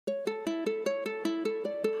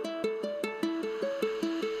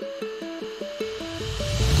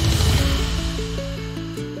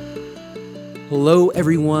Hello,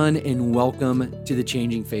 everyone, and welcome to the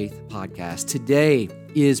Changing Faith podcast. Today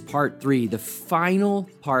is part 3, the final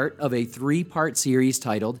part of a 3-part series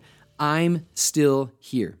titled, I'm Still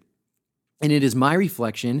Here. And it is my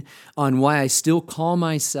reflection on why I still call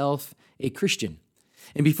myself a Christian.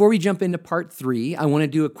 And before we jump into part 3, I want to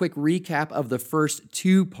do a quick recap of the first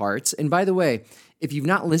 2 parts. And by the way, if you've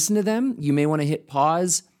not listened to them, you may want to hit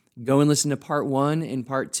pause, go and listen to part 1 and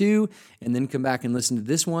part 2, and then come back and listen to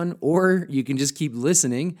this one. Or you can just keep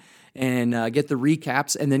listening and get the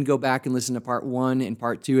recaps and then go back and listen to part 1 and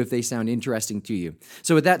part 2 if they sound interesting to you.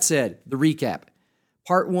 So with that said, the recap.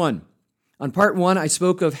 Part 1. On part 1, I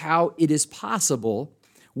spoke of how it is possible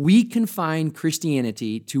we confine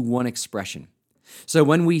Christianity to one expression. So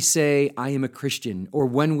when we say, I am a Christian, or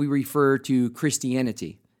when we refer to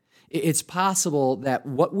Christianity, it's possible that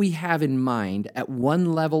what we have in mind at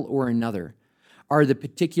one level or another are the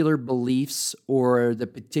particular beliefs or the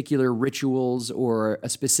particular rituals or a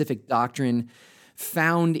specific doctrine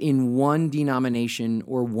found in one denomination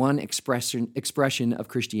or one expression of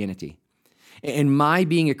Christianity. And my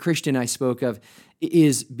being a Christian I spoke of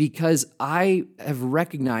is because I have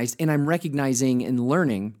recognized, and I'm recognizing and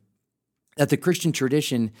learning, that the Christian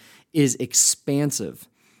tradition is expansive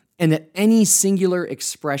and that any singular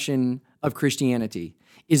expression of Christianity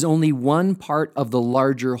is only one part of the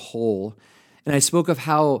larger whole. And I spoke of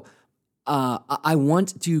how I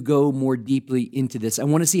want to go more deeply into this. I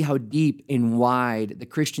want to see how deep and wide the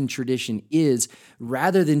Christian tradition is,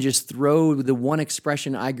 rather than just throw the one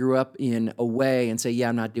expression I grew up in away and say, yeah,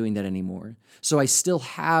 I'm not doing that anymore. So I still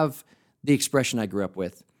have the expression I grew up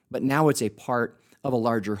with, but now it's a part of a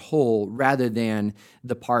larger whole rather than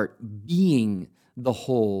the part being the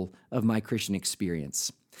whole of my Christian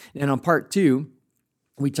experience. And on part 2,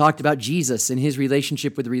 we talked about Jesus and his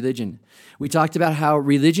relationship with religion. We talked about how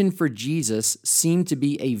religion for Jesus seemed to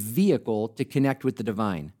be a vehicle to connect with the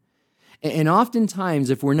divine. And oftentimes,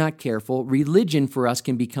 if we're not careful, religion for us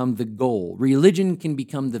can become the goal. Religion can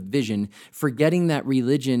become the vision, forgetting that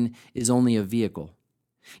religion is only a vehicle.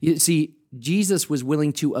 You see, Jesus was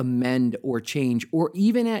willing to amend or change, or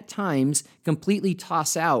even at times completely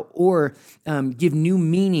toss out or give new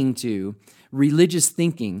meaning to religious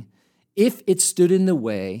thinking if it stood in the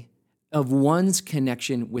way of one's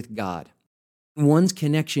connection with God. One's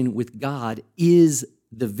connection with God is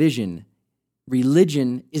the vision.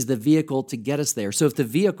 Religion is the vehicle to get us there. So if the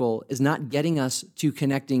vehicle is not getting us to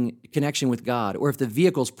connection with God, or if the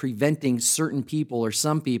vehicle is preventing certain people or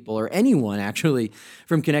some people or anyone actually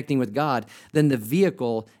from connecting with God, then the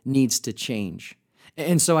vehicle needs to change.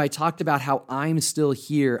 And so I talked about how I'm still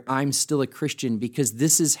here, I'm still a Christian, because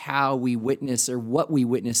this is how we witness, or what we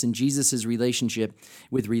witness in Jesus' relationship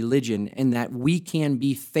with religion, and that we can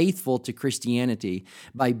be faithful to Christianity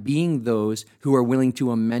by being those who are willing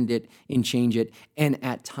to amend it and change it, and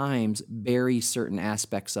at times bury certain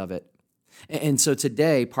aspects of it. And so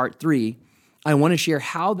today, part 3, I want to share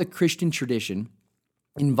how the Christian tradition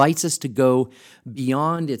invites us to go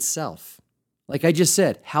beyond itself. Like I just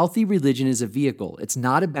said, healthy religion is a vehicle. It's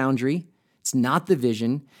not a boundary. It's not the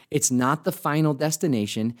vision. It's not the final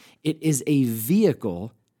destination. It is a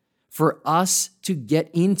vehicle for us to get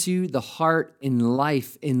into the heart and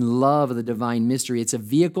life and love of the divine mystery. It's a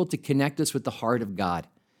vehicle to connect us with the heart of God,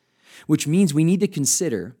 which means we need to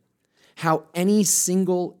consider how any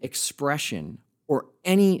single expression or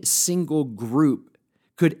any single group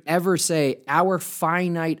could ever say our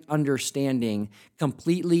finite understanding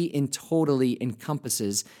completely and totally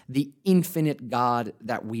encompasses the infinite God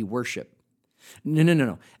that we worship.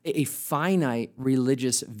 No. A finite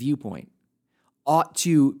religious viewpoint ought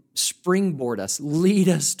to springboard us, lead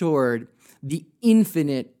us toward the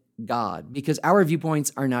infinite God, because our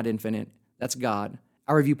viewpoints are not infinite. That's God.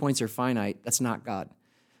 Our viewpoints are finite. That's not God.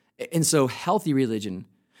 And so healthy religion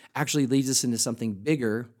actually leads us into something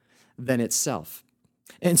bigger than itself.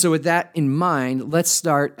 And so with that in mind, let's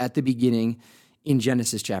start at the beginning in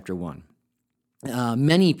Genesis chapter 1.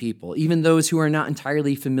 Many people, even those who are not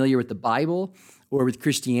entirely familiar with the Bible or with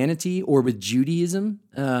Christianity or with Judaism,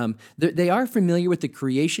 they are familiar with the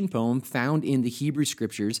creation poem found in the Hebrew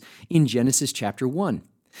Scriptures in Genesis chapter 1.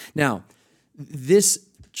 Now, this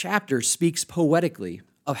chapter speaks poetically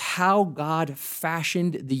of how God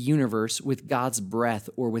fashioned the universe with God's breath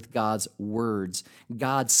or with God's words,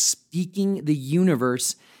 God speaking the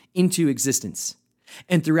universe into existence.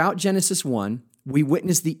 And throughout Genesis 1, we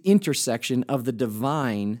witness the intersection of the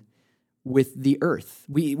divine with the earth.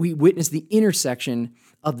 We witness the intersection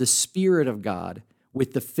of the Spirit of God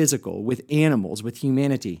with the physical, with animals, with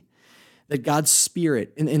humanity. That God's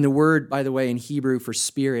Spirit, and the word, by the way, in Hebrew for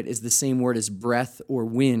spirit is the same word as breath or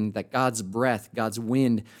wind, that God's breath, God's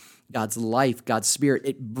wind God's life, God's spirit.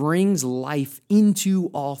 It brings life into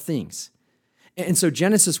all things. And so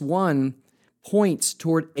Genesis 1 points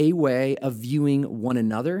toward a way of viewing one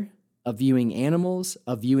another, of viewing animals,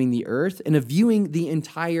 of viewing the earth, and of viewing the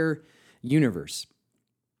entire universe.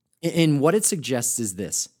 And what it suggests is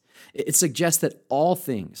this. It suggests that all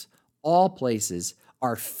things, all places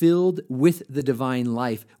are filled with the divine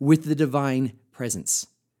life, with the divine presence.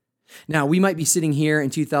 Now, we might be sitting here in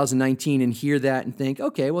 2019 and hear that and think,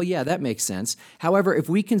 okay, well, yeah, that makes sense. However, if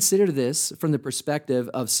we consider this from the perspective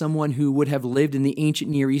of someone who would have lived in the ancient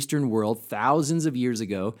Near Eastern world thousands of years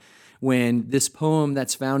ago, when this poem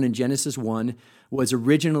that's found in Genesis 1 was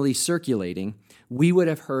originally circulating, we would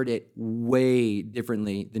have heard it way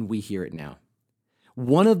differently than we hear it now.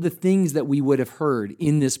 One of the things that we would have heard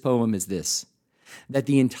in this poem is this, that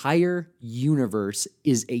the entire universe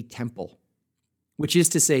is a temple, which is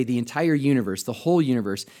to say the entire universe, the whole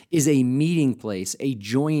universe, is a meeting place, a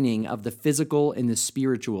joining of the physical and the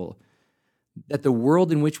spiritual. That the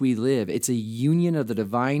world in which we live, it's a union of the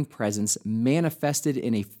divine presence manifested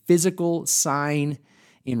in a physical sign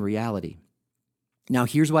in reality. Now,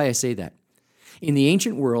 here's why I say that. In the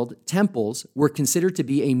ancient world, temples were considered to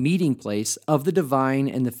be a meeting place of the divine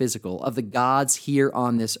and the physical, of the gods here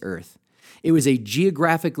on this earth. It was a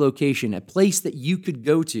geographic location, a place that you could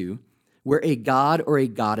go to where a god or a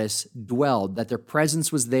goddess dwelled, that their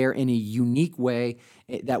presence was there in a unique way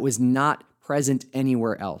that was not present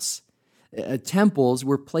anywhere else. Temples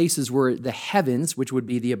were places where the heavens, which would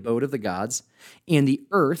be the abode of the gods, and the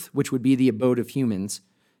earth, which would be the abode of humans,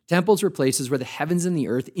 temples were places where the heavens and the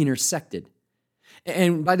earth intersected.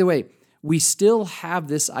 And by the way, we still have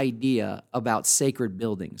this idea about sacred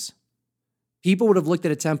buildings. People would have looked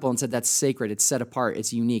at a temple and said, that's sacred, it's set apart,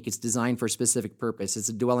 it's unique, it's designed for a specific purpose, it's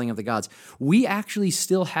a dwelling of the gods. We actually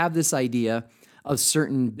still have this idea of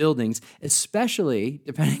certain buildings, especially,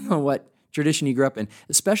 depending on what tradition you grew up in,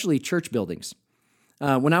 especially church buildings.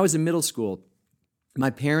 When I was in middle school,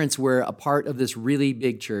 my parents were a part of this really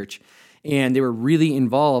big church, and they were really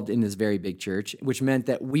involved in this very big church, which meant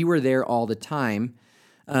that we were there all the time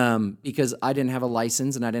because I didn't have a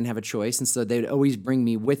license and I didn't have a choice. And so they'd always bring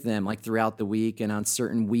me with them like throughout the week and on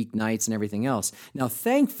certain weeknights and everything else. Now,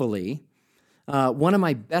 thankfully, one of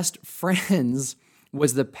my best friends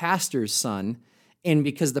was the pastor's son. And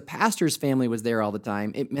because the pastor's family was there all the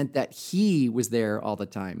time, it meant that he was there all the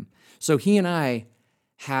time. So he and I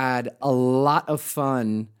had a lot of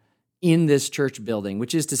fun in this church building,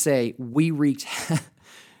 which is to say, we wreaked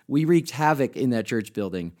havoc in that church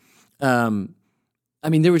building. I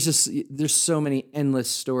mean, there's so many endless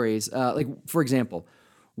stories. Like, for example,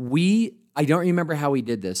 I don't remember how we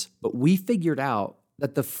did this, but we figured out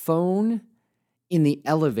that the phone in the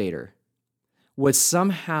elevator was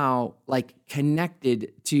somehow like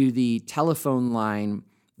connected to the telephone line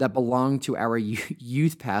that belonged to our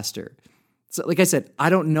youth pastor. So like I said, I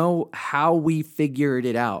don't know how we figured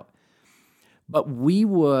it out, but we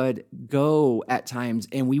would go at times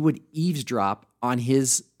and we would eavesdrop on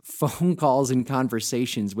his phone calls and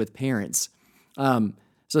conversations with parents.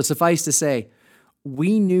 So suffice to say,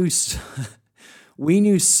 we knew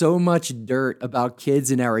so much dirt about kids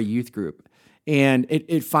in our youth group. And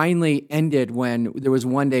it finally ended when there was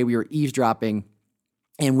one day we were eavesdropping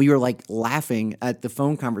and we were like laughing at the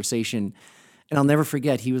phone conversation. And I'll never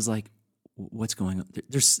forget, he was like, what's going on?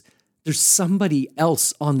 There's somebody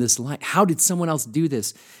else on this line. How did someone else do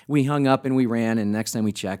this? We hung up and we ran, and next time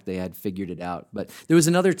we checked, they had figured it out. But there was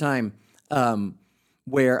another time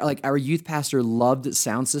where like our youth pastor loved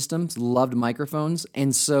sound systems, loved microphones.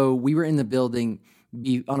 And so we were in the building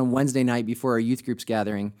on a Wednesday night before our youth group's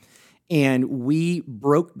gathering, and we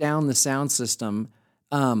broke down the sound system,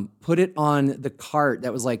 put it on the cart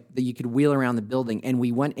that was like that you could wheel around the building, and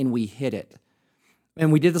we went and we hid it.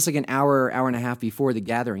 And we did this like an hour and a half before the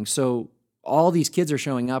gathering. So all these kids are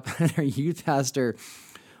showing up, and our youth pastor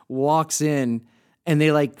walks in, and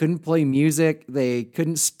they like couldn't play music. They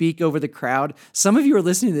couldn't speak over the crowd. Some of you are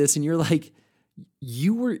listening to this, and you're like,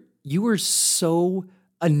 you were so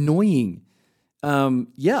annoying.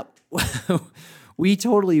 Yep, we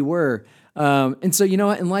totally were. And so, you know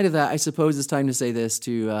what? In light of that, I suppose it's time to say this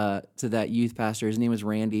to that youth pastor. His name was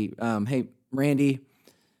Randy. Hey, Randy,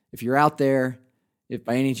 if you're out there, if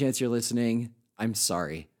by any chance you're listening, I'm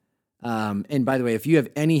sorry. And by the way, if you have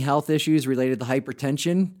any health issues related to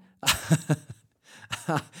hypertension,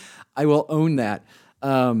 I will own that.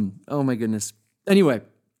 Oh my goodness. Anyway,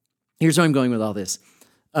 here's where I'm going with all this.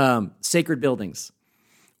 Sacred buildings.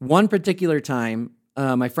 One particular time,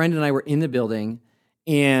 my friend and I were in the building,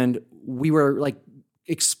 and we were like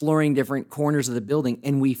exploring different corners of the building,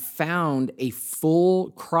 and we found a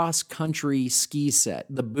full cross-country ski set,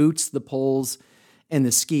 the boots, the poles, and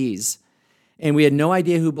the skis. And we had no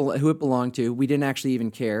idea who it belonged to. We didn't actually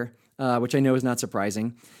even care, which I know is not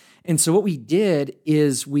surprising. And so what we did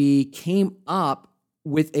is we came up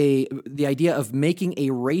with the idea of making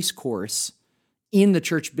a race course in the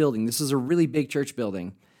church building. This is a really big church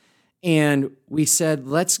building. And we said,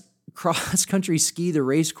 let's cross-country ski the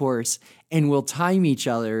race course, and we'll time each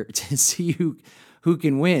other to see who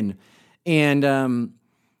can win. And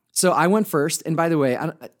so I went first. And by the way,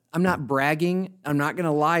 I'm not bragging. I'm not going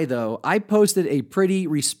to lie, though. I posted a pretty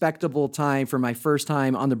respectable time for my first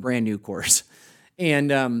time on the brand new course.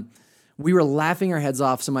 And we were laughing our heads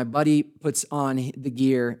off. So my buddy puts on the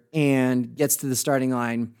gear and gets to the starting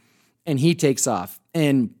line, and he takes off.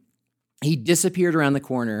 And he disappeared around the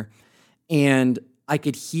corner, and I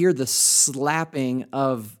could hear the slapping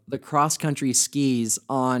of the cross-country skis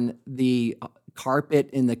on the carpet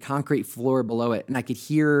and the concrete floor below it. And I could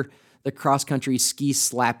hear the cross-country ski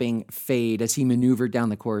slapping fade as he maneuvered down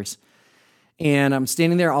the course. And I'm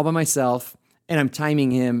standing there all by myself, and I'm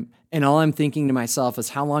timing him. And all I'm thinking to myself is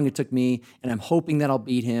how long it took me, and I'm hoping that I'll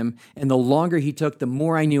beat him. And the longer he took, the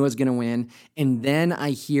more I knew I was going to win. And then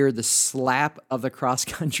I hear the slap of the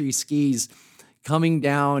cross-country skis coming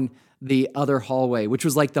down the other hallway, which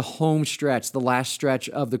was like the home stretch, the last stretch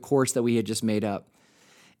of the course that we had just made up.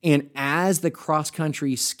 And as the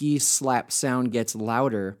cross-country ski slap sound gets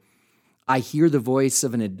louder, I hear the voice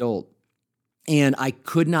of an adult. And I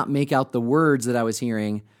could not make out the words that I was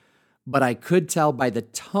hearing, but I could tell by the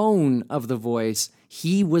tone of the voice,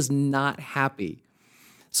 he was not happy.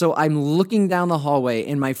 So I'm looking down the hallway,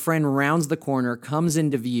 and my friend rounds the corner, comes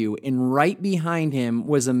into view, and right behind him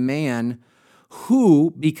was a man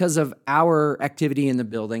who, because of our activity in the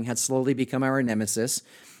building, had slowly become our nemesis.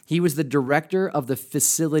 He was the director of the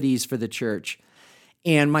facilities for the church.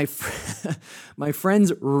 And my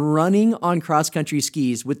friend's running on cross-country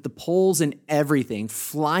skis with the poles and everything,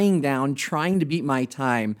 flying down, trying to beat my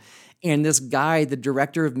time. And this guy, the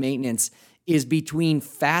director of maintenance, is between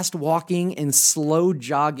fast walking and slow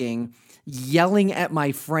jogging, yelling at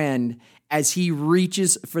my friend as he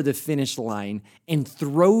reaches for the finish line and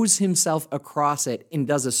throws himself across it and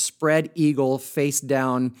does a spread eagle face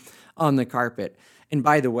down on the carpet. And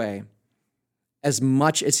by the way, as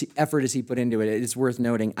much effort as he put into it, it's worth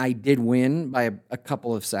noting, I did win by a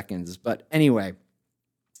couple of seconds. But anyway,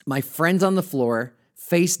 my friend's on the floor,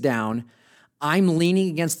 face down. I'm leaning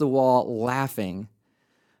against the wall laughing,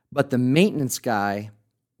 but the maintenance guy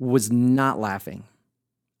was not laughing.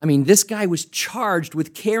 I mean, this guy was charged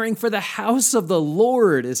with caring for the house of the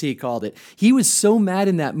Lord, as he called it. He was so mad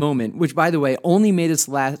in that moment, which, by the way, only made us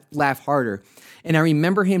laugh harder. And I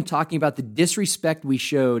remember him talking about the disrespect we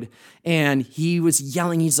showed, and he was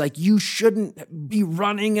yelling. He's like, you shouldn't be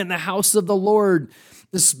running in the house of the Lord,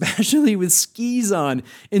 especially with skis on.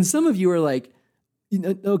 And some of you are like,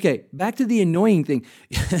 okay, back to the annoying thing.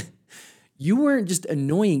 You weren't just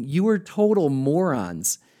annoying. You were total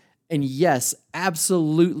morons. And yes,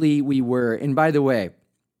 absolutely we were. And by the way,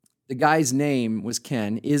 the guy's name is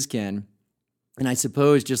Ken. And I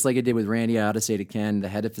suppose just like I did with Randy, I ought to say to Ken, the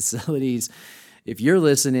head of facilities, if you're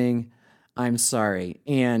listening, I'm sorry.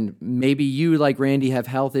 And maybe you, like Randy, have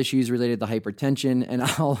health issues related to hypertension, and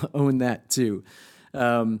I'll own that too.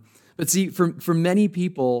 But see, for many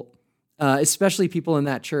people, especially people in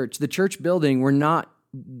that church, the church building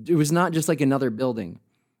it was not just like another building.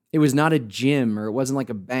 It was not a gym, or it wasn't like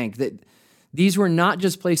a bank. These were not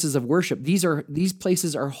just places of worship. These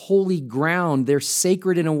places are holy ground. They're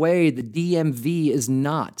sacred in a way the DMV is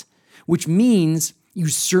not, which means you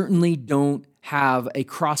certainly don't have a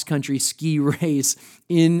cross-country ski race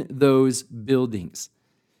in those buildings.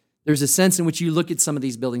 There's a sense in which you look at some of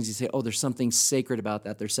these buildings, you say, oh, there's something sacred about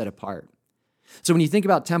that. They're set apart. So when you think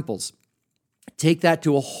about temples, take that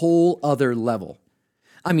to a whole other level.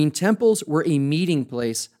 I mean, temples were a meeting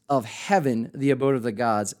place of heaven, the abode of the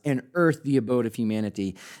gods, and earth, the abode of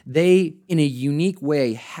humanity. They, in a unique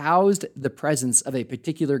way, housed the presence of a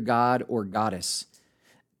particular god or goddess.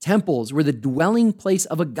 Temples were the dwelling place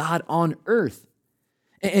of a god on earth.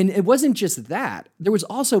 And it wasn't just that. There was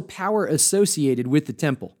also power associated with the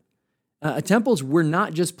temple. Temples were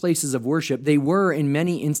not just places of worship. They were, in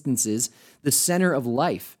many instances, the center of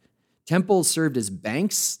life. Temples served as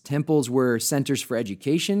banks. Temples were centers for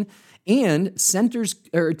education. And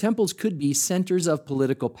temples could be centers of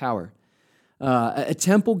political power. A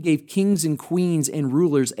temple gave kings and queens and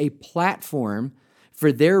rulers a platform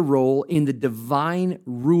for their role in the divine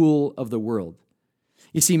rule of the world.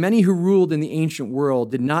 You see, many who ruled in the ancient world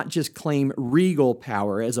did not just claim regal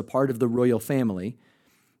power as a part of the royal family.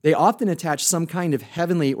 They often attach some kind of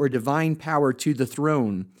heavenly or divine power to the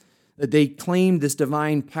throne. They claimed this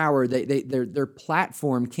divine power. Their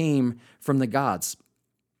platform came from the gods.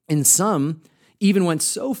 And some even went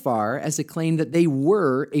so far as to claim that they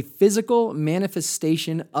were a physical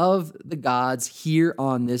manifestation of the gods here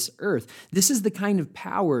on this earth. This is the kind of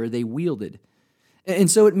power they wielded. And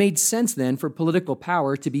so it made sense then for political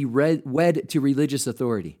power to be wed to religious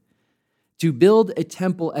authority. To build a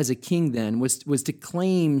temple as a king then was to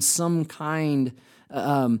claim some kind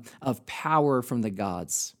of power from the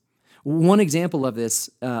gods. One example of this,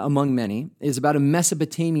 among many, is about a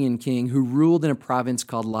Mesopotamian king who ruled in a province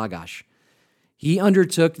called Lagash. He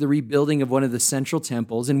undertook the rebuilding of one of the central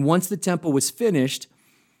temples, and once the temple was finished,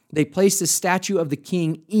 they placed a statue of the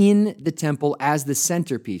king in the temple as the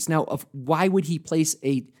centerpiece. Now, why would he place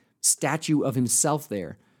a statue of himself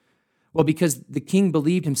there? Well, because the king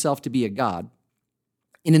believed himself to be a god,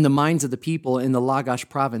 and in the minds of the people in the Lagash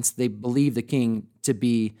province, they believed the king to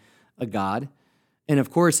be a god. And of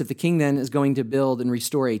course, if the king then is going to build and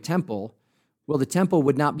restore a temple, well, the temple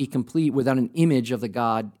would not be complete without an image of the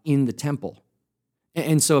god in the temple.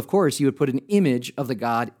 And so, of course, you would put an image of the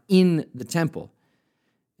god in the temple.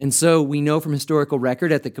 And so we know from historical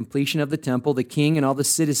record at the completion of the temple, the king and all the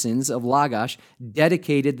citizens of Lagash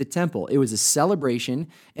dedicated the temple. It was a celebration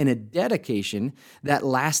and a dedication that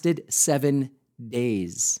lasted 7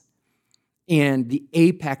 days. And the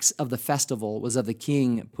apex of the festival was of the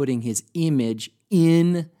king putting his image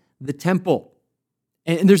in the temple.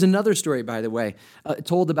 And there's another story, by the way,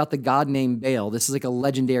 told about the god named Baal. This is like a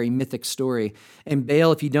legendary mythic story. And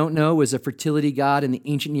Baal, if you don't know, was a fertility god in the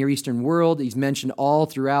ancient Near Eastern world. He's mentioned all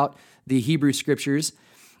throughout the Hebrew scriptures.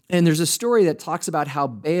 And there's a story that talks about how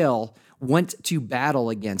Baal went to battle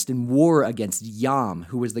against and war against Yam,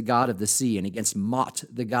 who was the god of the sea, and against Mot,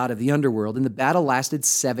 the god of the underworld. And the battle lasted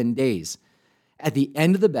 7 days. At the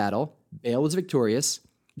end of the battle, Baal was victorious.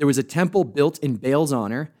 There was a temple built in Baal's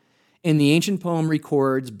honor. And the ancient poem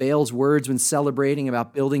records Baal's words when celebrating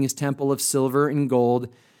about building his temple of silver and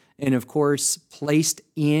gold. And of course, placed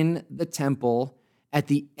in the temple at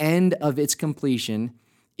the end of its completion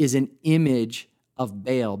is an image of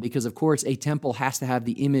Baal, because of course, a temple has to have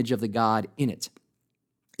the image of the god in it.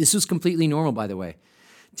 This was completely normal, by the way.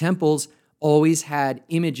 Temples always had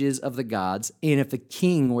images of the gods, and if the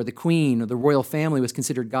king or the queen or the royal family was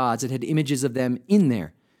considered gods, it had images of them in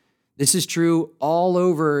there. This is true all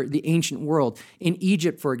over the ancient world. In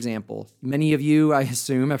Egypt, for example, many of you, I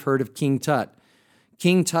assume, have heard of King Tut.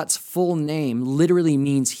 King Tut's full name literally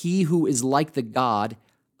means he who is like the god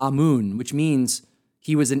Amun, which means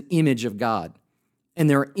he was an image of God. And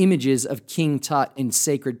there are images of King Tut in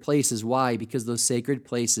sacred places. Why? Because those sacred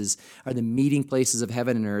places are the meeting places of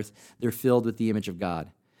heaven and earth. They're filled with the image of God.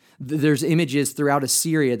 There's images throughout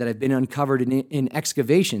Assyria that have been uncovered in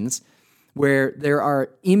excavations where there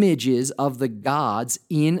are images of the gods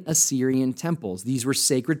in Assyrian temples. These were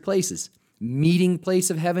sacred places, meeting place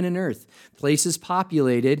of heaven and earth, places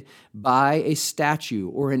populated by a statue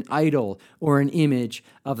or an idol or an image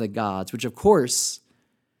of the gods, which of course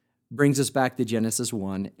brings us back to Genesis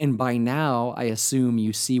 1. And by now, I assume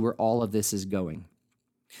you see where all of this is going.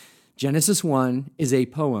 Genesis 1 is a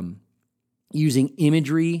poem using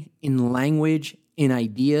imagery in language, in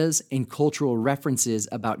ideas and cultural references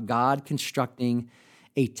about God constructing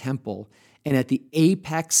a temple. And at the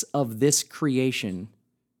apex of this creation,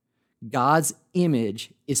 God's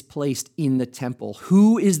image is placed in the temple.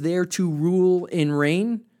 Who is there to rule and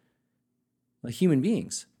reign? Well, human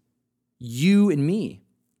beings, you and me.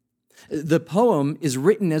 The poem is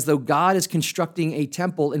written as though God is constructing a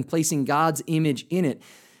temple and placing God's image in it.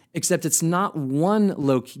 Except it's not one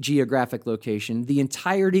geographic location. The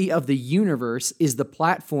entirety of the universe is the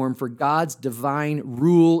platform for God's divine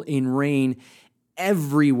rule and reign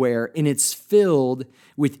everywhere, and it's filled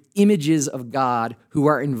with images of God who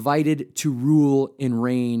are invited to rule and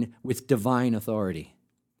reign with divine authority.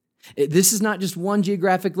 This is not just one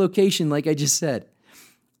geographic location, like I just said.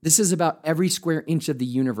 This is about every square inch of the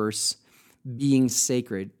universe being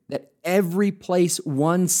sacred, that every place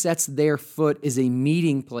one sets their foot is a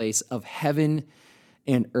meeting place of heaven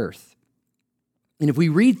and earth. And if we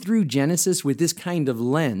read through Genesis with this kind of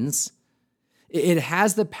lens, it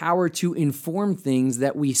has the power to inform things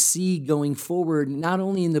that we see going forward, not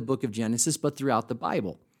only in the book of Genesis, but throughout the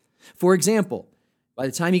Bible. For example, by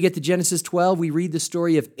the time you get to Genesis 12, we read the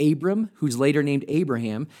story of Abram, who's later named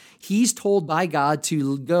Abraham. He's told by God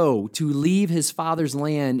to go, to leave his father's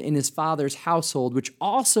land and his father's household, which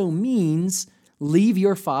also means leave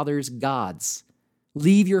your father's gods,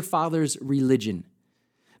 leave your father's religion.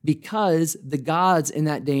 because the gods in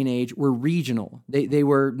that day and age were regional. They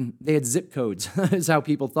had zip codes, is how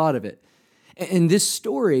people thought of it. And this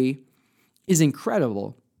story is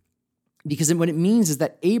incredible because what it means is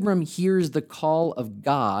that Abram hears the call of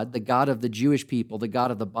God, the God of the Jewish people, the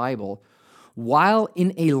God of the Bible, while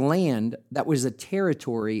in a land that was a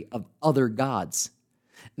territory of other gods.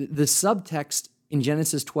 The subtext in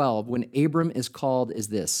Genesis 12, when Abram is called, is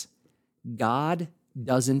this: God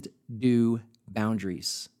doesn't do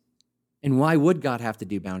boundaries. And why would God have to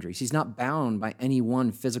do boundaries? He's not bound by any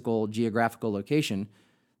one physical, geographical location.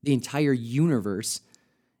 The entire universe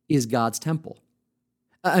is God's temple.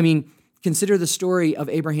 I mean, consider the story of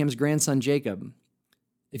Abraham's grandson, Jacob.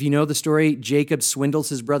 If you know the story, Jacob swindles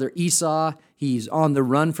his brother Esau. He's on the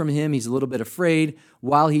run from him. He's a little bit afraid.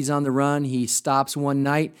 While he's on the run, he stops one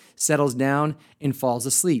night, settles down, and falls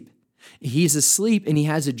asleep. He's asleep, and he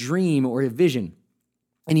has a dream or a vision.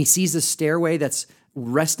 And he sees a stairway that's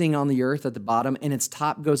resting on the earth at the bottom, and its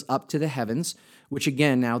top goes up to the heavens, which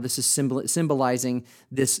again, now this is symbolizing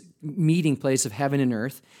this meeting place of heaven and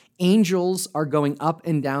earth. Angels are going up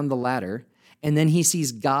and down the ladder. And then he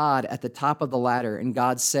sees God at the top of the ladder, and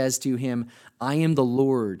God says to him, I am the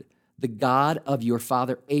Lord, the God of your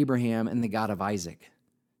father Abraham and the God of Isaac,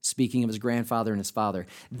 speaking of his grandfather and his father.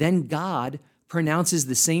 Then God pronounces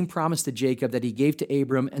the same promise to Jacob that he gave to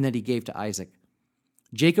Abram and that he gave to Isaac.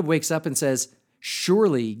 Jacob wakes up and says,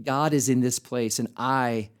 surely God is in this place, and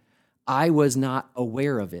I was not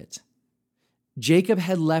aware of it. Jacob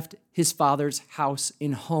had left his father's house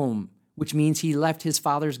and home, which means he left his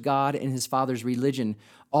father's God and his father's religion.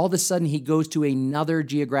 All of a sudden, he goes to another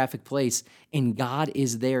geographic place, and God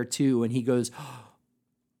is there too. And he goes, oh,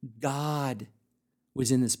 God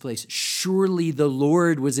was in this place. Surely the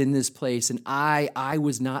Lord was in this place, and I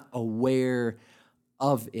was not aware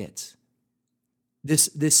of it.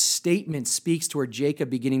 This statement speaks toward Jacob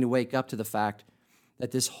beginning to wake up to the fact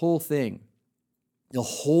that this whole thing, the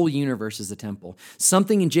whole universe is a temple.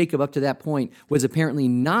 Something in Jacob up to that point was apparently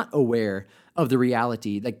not aware of the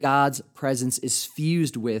reality that God's presence is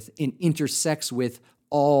fused with and intersects with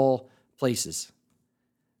all places.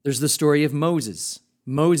 There's the story of Moses.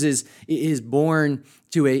 Moses is born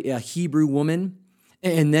to a Hebrew woman,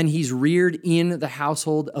 and then he's reared in the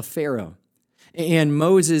household of Pharaoh. And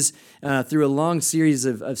Moses, through a long series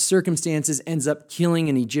of circumstances, ends up killing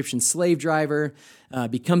an Egyptian slave driver,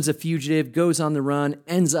 becomes a fugitive, goes on the run,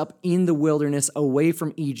 ends up in the wilderness away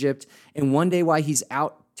from Egypt. And one day while he's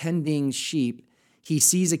out tending sheep, he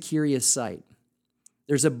sees a curious sight.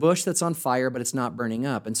 There's a bush that's on fire, but it's not burning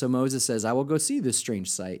up. And so Moses says, I will go see this strange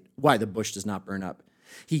sight, why the bush does not burn up.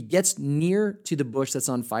 He gets near to the bush that's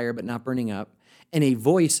on fire, but not burning up. And a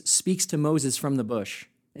voice speaks to Moses from the bush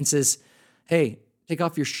and says, hey, take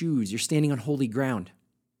off your shoes. You're standing on holy ground.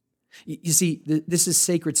 You see, this is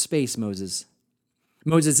sacred space, Moses.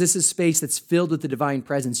 Moses, this is space that's filled with the divine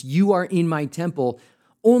presence. You are in my temple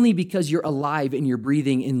only because you're alive and you're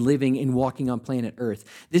breathing and living and walking on planet Earth.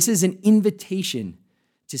 This is an invitation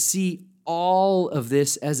to see all of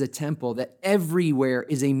this as a temple, that everywhere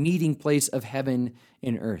is a meeting place of heaven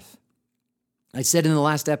and earth. I said in the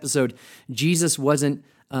last episode, Jesus wasn't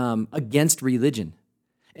against religion.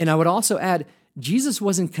 And I would also add, Jesus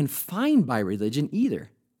wasn't confined by religion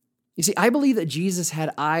either. You see, I believe that Jesus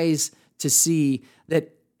had eyes to see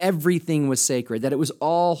that everything was sacred, that it was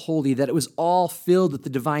all holy, that it was all filled with the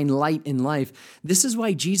divine light and life. This is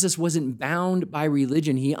why Jesus wasn't bound by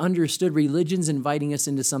religion. He understood religion's inviting us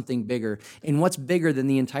into something bigger. And what's bigger than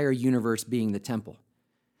the entire universe being the temple?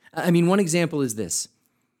 I mean, one example is this.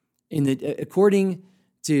 According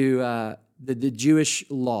to the Jewish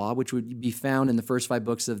law, which would be found in the first 5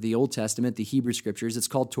 books of the Old Testament, the Hebrew Scriptures, it's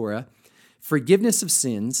called Torah, forgiveness of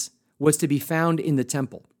sins was to be found in the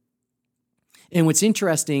temple. And what's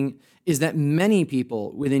interesting is that many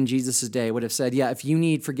people within Jesus' day would have said, yeah, if you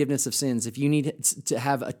need forgiveness of sins, if you need to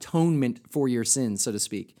have atonement for your sins, so to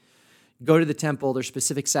speak, go to the temple. There's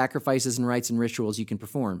specific sacrifices and rites and rituals you can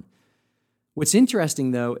perform. What's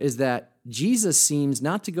interesting, though, is that Jesus seems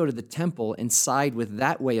not to go to the temple and side with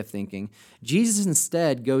that way of thinking. Jesus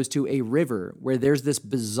instead goes to a river where there's this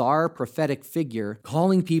bizarre prophetic figure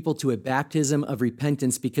calling people to a baptism of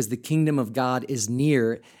repentance because the kingdom of God is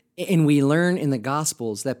near. And we learn in the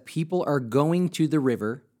Gospels that people are going to the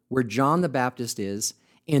river where John the Baptist is,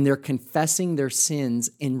 and they're confessing their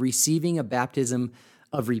sins and receiving a baptism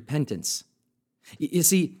of repentance. You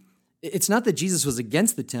see, it's not that Jesus was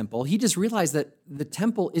against the temple. He just realized that the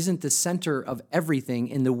temple isn't the center of everything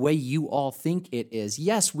in the way you all think it is.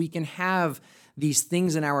 Yes, we can have these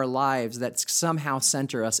things in our lives that somehow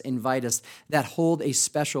center us, invite us, that hold a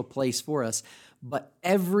special place for us. but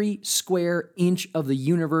every square inch of the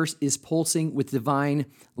universe is pulsing with divine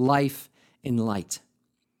life and light.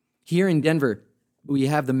 Here in Denver, we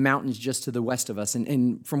have the mountains just to the west of us.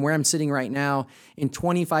 And from where I'm sitting right now, in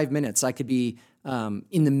 25 minutes, I could be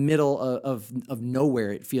in the middle of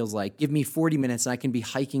nowhere, it feels like. Give me 40 minutes and I can be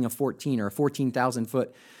hiking a 14 or a 14,000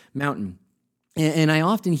 foot mountain. And I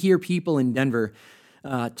often hear people in Denver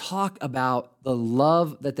talk about the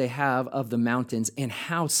love that they have of the mountains and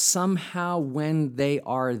how somehow when they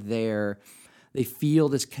are there, they feel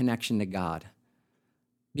this connection to God.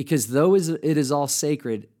 Because though it is all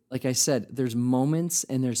sacred, like I said, there's moments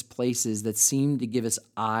and there's places that seem to give us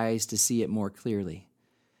eyes to see it more clearly.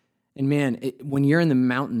 And man, when you're in the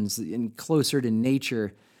mountains and closer to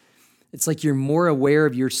nature, it's like you're more aware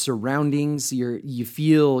of your surroundings. You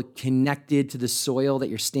feel connected to the soil that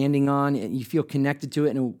you're standing on, and you feel connected to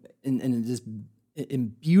it in this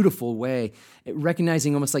beautiful way,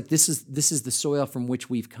 recognizing almost like this is the soil from which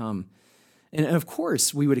we've come. And of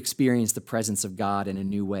course, we would experience the presence of God in a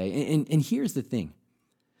new way. And here's the thing.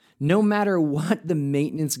 No matter what the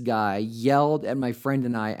maintenance guy yelled at my friend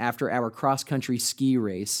and I after our cross-country ski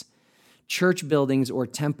race, church buildings or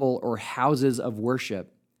temple or houses of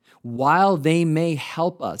worship, while they may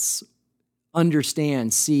help us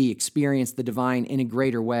understand, see, experience the divine in a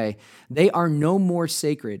greater way, they are no more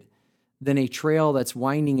sacred than a trail that's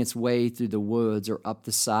winding its way through the woods or up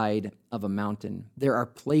the side of a mountain. There are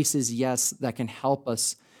places, yes, that can help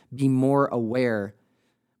us be more aware,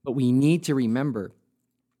 but we need to remember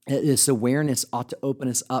this awareness ought to open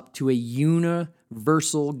us up to a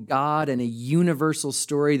universal God and a universal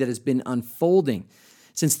story that has been unfolding.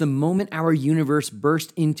 Since the moment our universe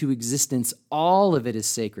burst into existence, all of it is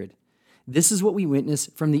sacred. This is what we witness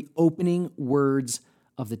from the opening words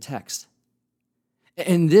of the text.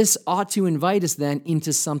 And this ought to invite us then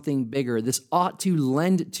into something bigger. This ought to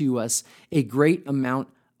lend to us a great amount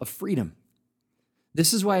of freedom.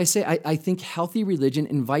 This is why I say I think healthy religion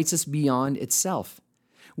invites us beyond itself.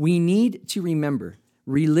 We need to remember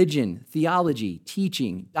religion, theology,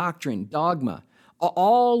 teaching, doctrine, dogma,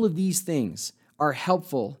 all of these things are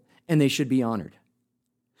helpful and they should be honored.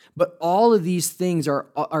 But all of these things are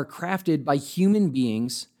crafted by human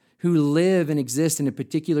beings who live and exist in a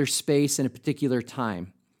particular space and a particular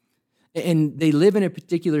time. And they live in a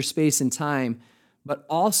particular space and time, but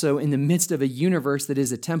also in the midst of a universe that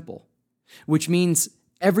is a temple, which means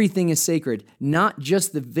everything is sacred, not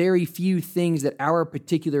just the very few things that our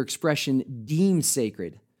particular expression deems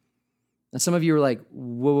sacred. Now, some of you are like,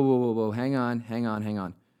 whoa, hang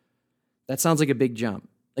on. That sounds like a big jump.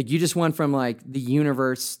 Like you just went from like the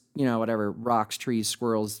universe, whatever, rocks, trees,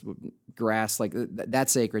 squirrels, grass, like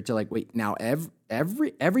that's sacred to like, wait, now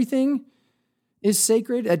everything is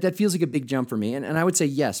sacred? That feels like a big jump for me. And I would say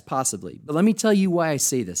yes, possibly. But let me tell you why I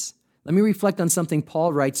say this. Let me reflect on something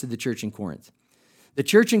Paul writes to the church in Corinth. The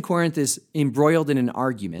church in Corinth is embroiled in an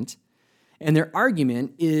argument, and their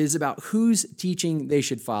argument is about whose teaching they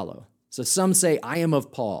should follow. So some say, I am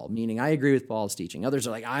of Paul, meaning I agree with Paul's teaching. Others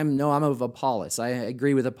are like, I'm of Apollos. I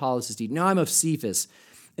agree with Apollos' teaching. No, I'm of Cephas.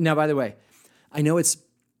 And now, by the way, I know it's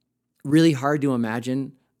really hard to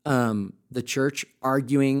imagine the church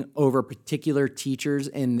arguing over particular teachers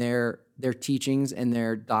and their teachings and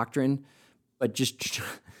their doctrine, but just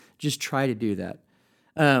try to do that.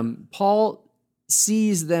 Paul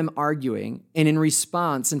sees them arguing, and in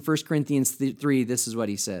response, in 1 Corinthians 3, this is what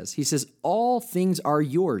he says. He says, all things are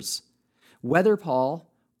yours, whether Paul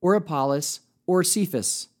or Apollos or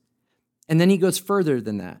Cephas. And then he goes further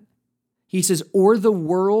than that. He says, or the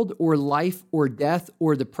world or life or death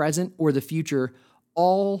or the present or the future,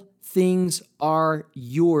 all things are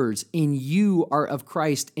yours, and you are of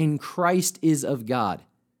Christ, and Christ is of God.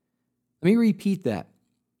 Let me repeat that.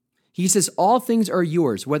 He says, all things are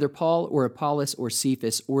yours, whether Paul or Apollos or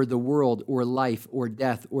Cephas or the world or life or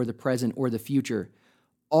death or the present or the future.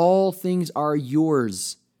 All things are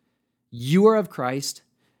yours. You are of Christ,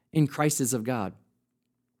 and Christ is of God.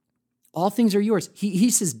 All things are yours. He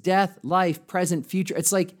says death, life, present, future.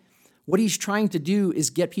 It's like what he's trying to do is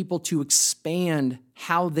get people to expand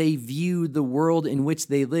how they view the world in which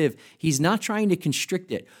they live. He's not trying to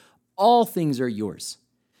constrict it. All things are yours.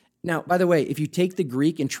 Now, by the way, if you take the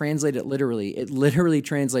Greek and translate it literally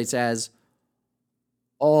translates as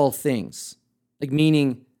all things, like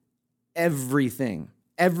meaning everything.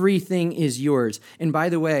 Everything is yours. And by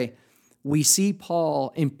the way, we see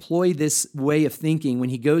Paul employ this way of thinking when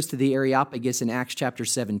he goes to the Areopagus in Acts chapter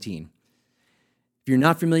 17. If you're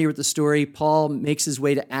not familiar with the story, Paul makes his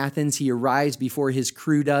way to Athens. He arrives before his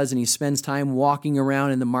crew does, and he spends time walking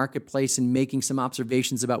around in the marketplace and making some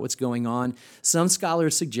observations about what's going on. Some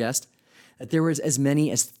scholars suggest that there was as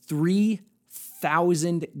many as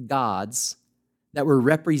 3,000 gods that were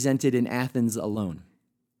represented in Athens alone.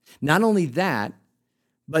 Not only that,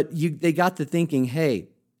 but they got to thinking, hey,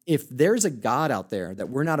 if there's a God out there that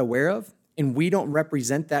we're not aware of and we don't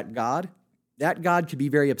represent that God could be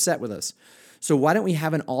very upset with us. So why don't we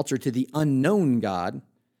have an altar to the unknown God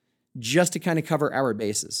just to kind of cover our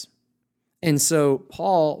bases? And so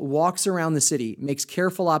Paul walks around the city, makes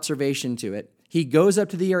careful observation to it. He goes up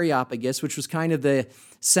to the Areopagus, which was kind of the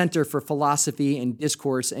center for philosophy and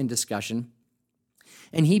discourse and discussion.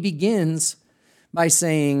 And he begins by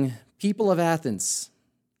saying, people of Athens,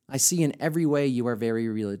 I see in every way you are very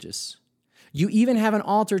religious. You even have an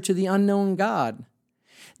altar to the unknown God.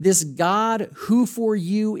 This God who for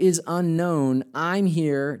you is unknown, I'm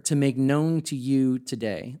here to make known to you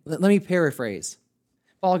today. Let me paraphrase.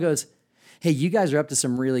 Paul goes, hey, you guys are up to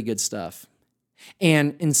some really good stuff.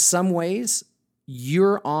 And in some ways,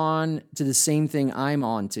 you're on to the same thing I'm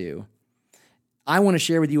on to. I want to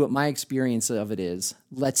share with you what my experience of it is.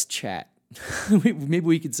 Let's chat. Maybe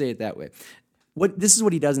we could say it that way. This is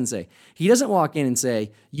what he doesn't say. He doesn't walk in and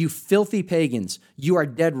say, you filthy pagans, you are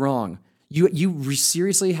dead wrong. You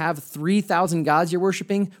seriously have 3,000 gods you're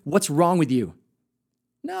worshiping? What's wrong with you?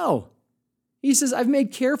 No. He says, I've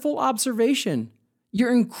made careful observation.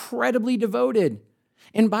 You're incredibly devoted.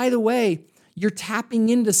 And by the way, you're tapping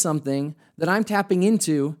into something that I'm tapping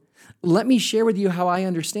into. Let me share with you how I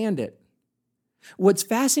understand it. What's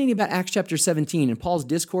fascinating about Acts chapter 17 and Paul's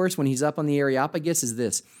discourse when he's up on the Areopagus is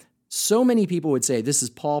this. So many people would say this is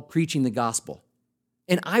Paul preaching the gospel.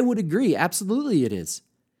 And I would agree, absolutely it is.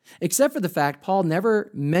 Except for the fact Paul never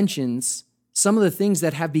mentions some of the things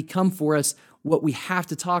that have become for us what we have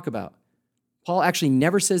to talk about. Paul actually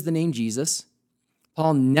never says the name Jesus.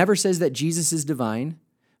 Paul never says that Jesus is divine.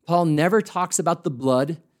 Paul never talks about the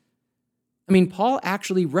blood. I mean, Paul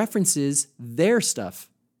actually references their stuff.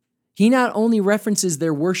 He not only references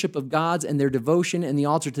their worship of gods and their devotion and the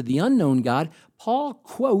altar to the unknown God, Paul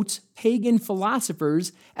quotes pagan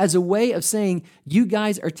philosophers as a way of saying, you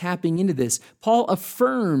guys are tapping into this. Paul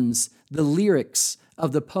affirms the lyrics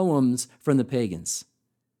of the poems from the pagans.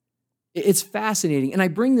 It's fascinating. And I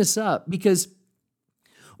bring this up because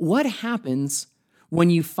what happens when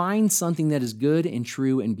you find something that is good and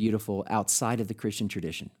true and beautiful outside of the Christian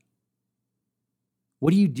tradition?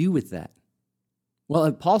 What do you do with that? Well,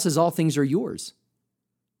 Paul says all things are yours.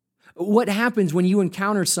 What happens when you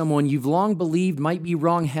encounter someone you've long believed might be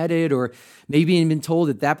wrong-headed or maybe even been told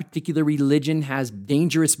that particular religion has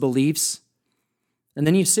dangerous beliefs? And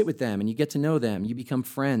then you sit with them and you get to know them. You become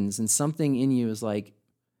friends, and something in you is like,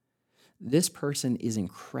 this person is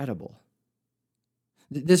incredible.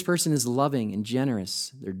 This person is loving and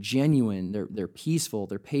generous. They're genuine. They're peaceful.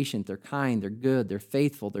 They're patient. They're kind. They're good. They're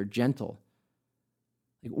faithful. They're gentle.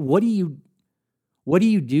 Like, what do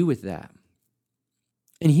you do with that?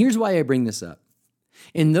 And here's why I bring this up.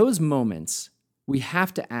 In those moments, we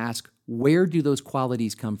have to ask, where do those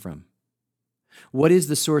qualities come from? What is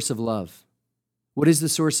the source of love? What is the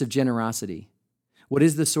source of generosity? What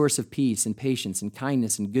is the source of peace and patience and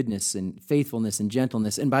kindness and goodness and faithfulness and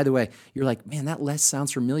gentleness? And by the way, you're like, man, that list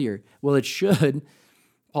sounds familiar. Well, it should.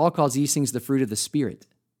 Paul calls these things the fruit of the Spirit.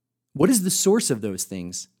 What is the source of those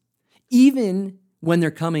things? Even when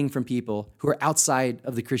they're coming from people who are outside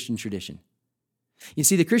of the Christian tradition. You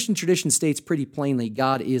see, the Christian tradition states pretty plainly,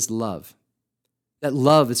 God is love. That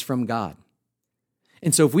love is from God.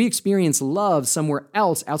 And so if we experience love somewhere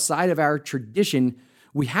else outside of our tradition,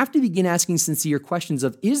 we have to begin asking sincere questions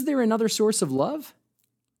of, is there another source of love?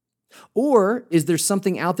 Or is there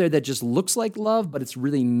something out there that just looks like love, but it's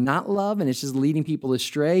really not love, and it's just leading people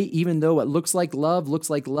astray, even though it looks like love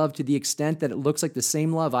to the extent that it looks like the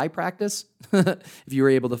same love I practice, if you were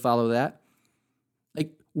able to follow that?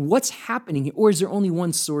 Like, what's happening here? Or is there only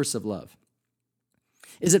one source of love?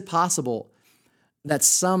 Is it possible that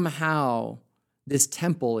somehow this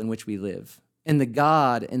temple in which we live and the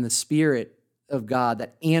God and the Spirit of God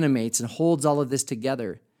that animates and holds all of this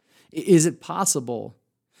together, is it possible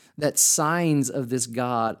that signs of this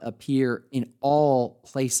God appear in all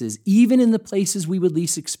places, even in the places we would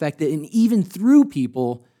least expect it, and even through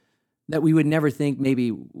people that we would never think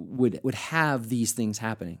maybe would have these things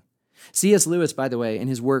happening? C.S. Lewis, by the way, in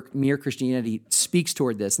his work, Mere Christianity, speaks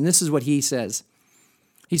toward this, and this is what he says.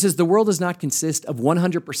 He says, the world does not consist of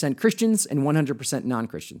 100% Christians and 100%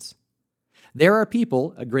 non-Christians. There are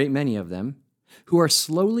people, a great many of them, who are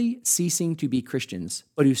slowly ceasing to be Christians,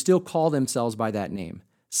 but who still call themselves by that name.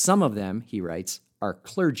 Some of them, he writes, are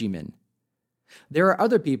clergymen. There are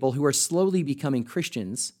other people who are slowly becoming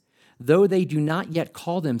Christians, though they do not yet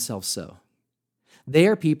call themselves so. They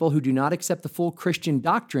are people who do not accept the full Christian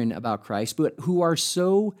doctrine about Christ, but who are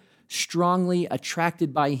so strongly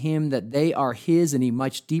attracted by him that they are his in a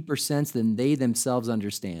much deeper sense than they themselves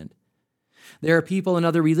understand. There are people in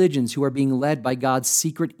other religions who are being led by God's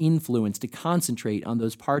secret influence to concentrate on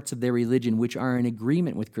those parts of their religion which are in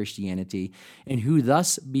agreement with Christianity and who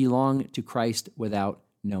thus belong to Christ without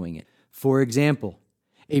knowing it. For example,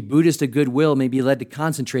 a Buddhist of goodwill may be led to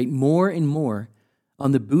concentrate more and more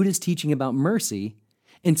on the Buddhist teaching about mercy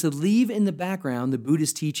and to leave in the background the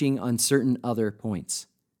Buddhist teaching on certain other points.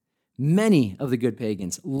 Many of the good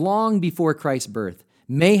pagans, long before Christ's birth,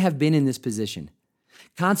 may have been in this position.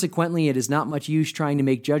 Consequently, it is not much use trying to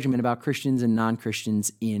make judgment about Christians and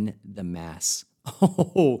non-Christians in the mass.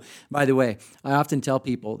 Oh, by the way, I often tell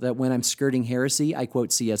people that when I'm skirting heresy, I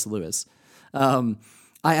quote C.S. Lewis.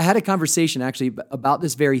 I had a conversation actually about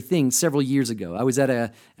this very thing several years ago. I was at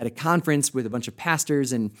a conference with a bunch of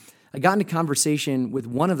pastors, and I got into conversation with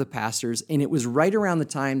one of the pastors, and it was right around the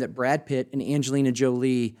time that Brad Pitt and Angelina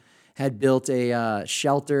Jolie had built a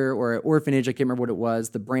shelter or an orphanage. I can't remember what it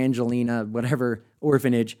was, the Brangelina, whatever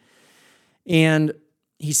orphanage. And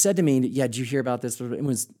he said to me, yeah, did you hear about this? And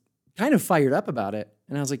was kind of fired up about it.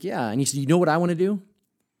 And I was like, yeah. And he said, you know what I want to do?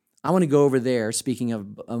 I want to go over there, speaking of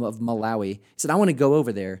Malawi. He said, I want to go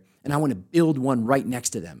over there and I want to build one right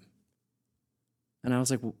next to them. And I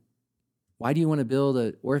was like, well, why do you want to build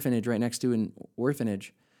an orphanage right next to an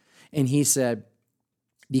orphanage? And he said,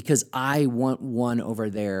 because I want one over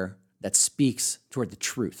there that speaks toward the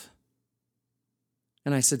truth.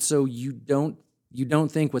 And I said, so you don't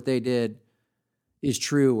think what they did is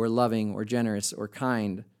true or loving or generous or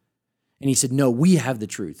kind? And he said, no, we have the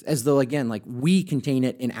truth, as though, again, like we contain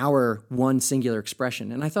it in our one singular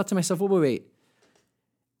expression. And I thought to myself, wait.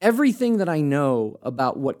 Everything that I know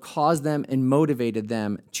about what caused them and motivated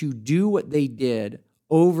them to do what they did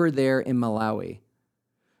over there in Malawi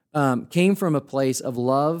came from a place of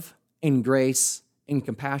love and grace and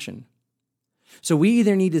compassion. So we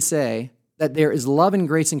either need to say that there is love and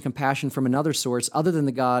grace and compassion from another source other than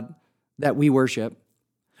the God that we worship,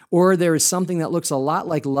 or there is something that looks a lot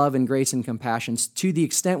like love and grace and compassion to the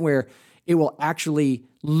extent where it will actually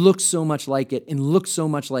look so much like it and look so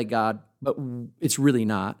much like God, but it's really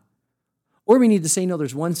not. Or we need to say, no,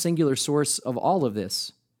 there's one singular source of all of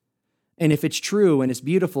this. And if it's true and it's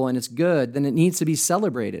beautiful and it's good, then it needs to be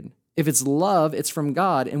celebrated. If it's love, it's from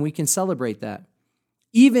God, and we can celebrate that.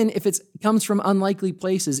 Even if it comes from unlikely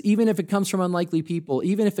places, even if it comes from unlikely people,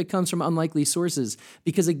 even if it comes from unlikely sources.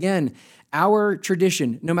 Because again, our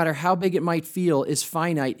tradition, no matter how big it might feel, is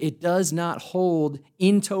finite. It does not hold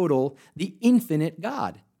in total the infinite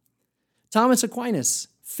God. Thomas Aquinas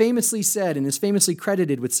famously said, and is famously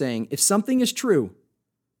credited with saying, if something is true,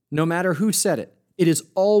 no matter who said it, it is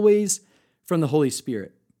always from the Holy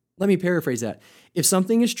Spirit. Let me paraphrase that. If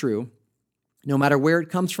something is true, no matter where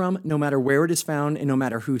it comes from, no matter where it is found, and no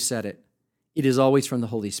matter who said it, it is always from the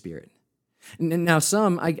Holy Spirit. Now,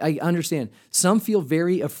 I understand, some feel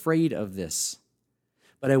very afraid of this,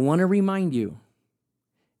 but I want to remind you,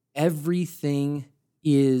 everything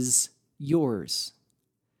is yours.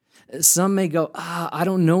 Some may go, I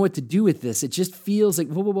don't know what to do with this. It just feels like,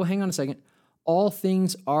 whoa, hang on a second. All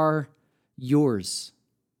things are yours.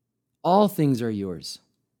 All things are yours.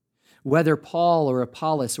 Whether Paul or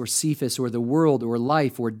Apollos or Cephas or the world or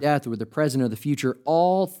life or death or the present or the future,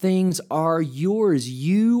 all things are yours.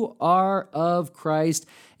 You are of Christ,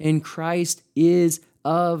 and Christ is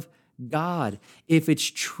of God. If it's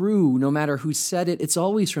true, no matter who said it, it's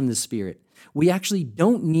always from the Spirit. We actually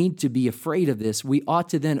don't need to be afraid of this. We ought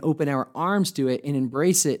to then open our arms to it and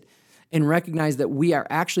embrace it and recognize that we are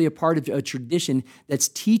actually a part of a tradition that's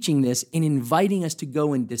teaching this and inviting us to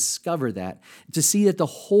go and discover that, to see that the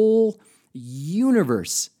whole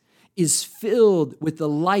universe is filled with the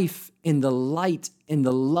life and the light and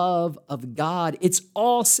the love of God. It's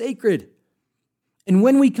all sacred. And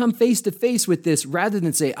when we come face to face with this, rather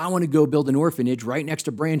than say, I want to go build an orphanage right next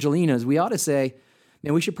to Brangelina's, we ought to say,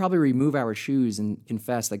 man, we should probably remove our shoes and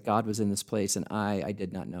confess that God was in this place and I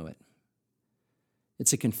did not know it.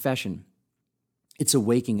 It's a confession. It's a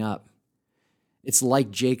waking up. It's like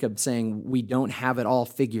Jacob saying, we don't have it all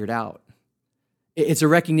figured out. It's a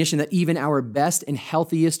recognition that even our best and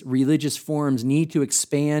healthiest religious forms need to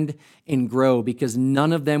expand and grow because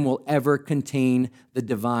none of them will ever contain the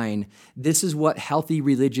divine. This is what healthy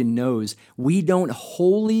religion knows. We don't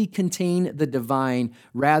wholly contain the divine.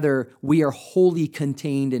 Rather, we are wholly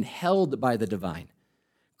contained and held by the divine.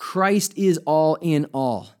 Christ is all in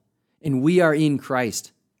all, and we are in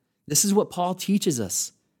Christ. This is what Paul teaches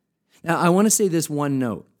us. Now, I want to say this one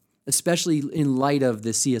note, especially in light of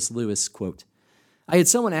the C.S. Lewis quote. I had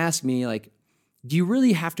someone ask me, like, do you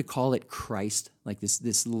really have to call it Christ, like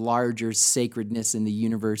this larger sacredness in the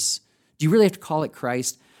universe? Do you really have to call it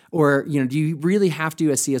Christ? Or, do you really have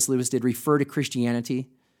to, as C.S. Lewis did, refer to Christianity?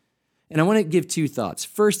 And I want to give two thoughts.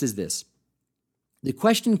 First is this. The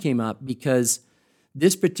question came up because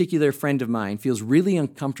this particular friend of mine feels really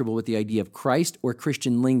uncomfortable with the idea of Christ or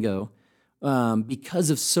Christian lingo because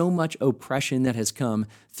of so much oppression that has come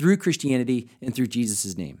through Christianity and through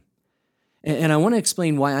Jesus' name. And I want to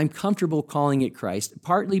explain why I'm comfortable calling it Christ,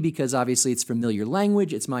 partly because obviously it's familiar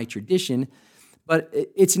language, it's my tradition, but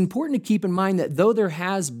it's important to keep in mind that though there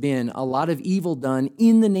has been a lot of evil done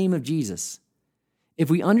in the name of Jesus, if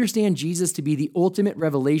we understand Jesus to be the ultimate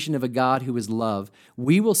revelation of a God who is love,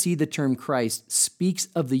 we will see the term Christ speaks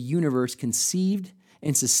of the universe conceived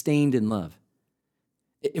and sustained in love.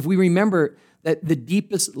 If we remember that the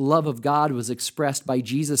deepest love of God was expressed by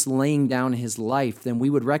Jesus laying down his life, then we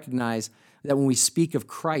would recognize that when we speak of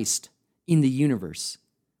Christ in the universe,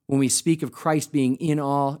 when we speak of Christ being in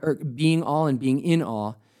all, or being all and being in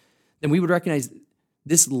all, then we would recognize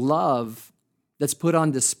this love that's put on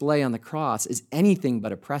display on the cross is anything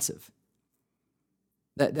but oppressive.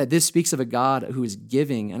 That this speaks of a God who is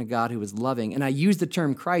giving and a God who is loving. And I use the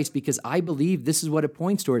term Christ because I believe this is what it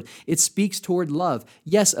points toward. It speaks toward love.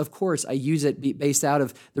 Yes, of course, I use it based out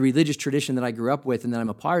of the religious tradition that I grew up with and that I'm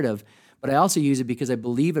a part of, but I also use it because I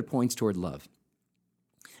believe it points toward love.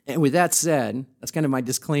 And with that said, that's kind of my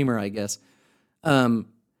disclaimer, I guess.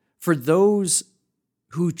 For those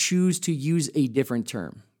who choose to use a different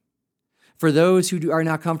term, for those who are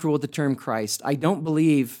not comfortable with the term Christ, I don't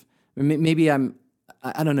believe, maybe I'm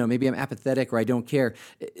apathetic or I don't care,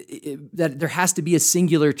 that there has to be a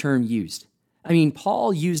singular term used. I mean,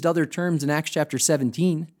 Paul used other terms in Acts chapter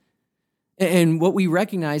 17. And what we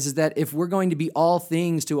recognize is that if we're going to be all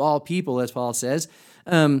things to all people, as Paul says,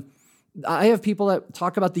 I have people that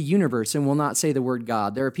talk about the universe and will not say the word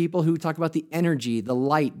God. There are people who talk about the energy, the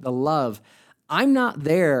light, the love. I'm not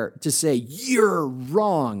there to say, you're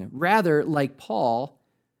wrong. Rather, like Paul,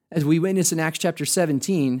 as we witness in Acts chapter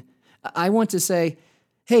 17, I want to say,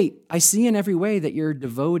 hey, I see in every way that you're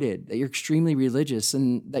devoted, that you're extremely religious,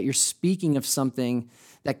 and that you're speaking of something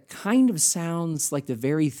that kind of sounds like the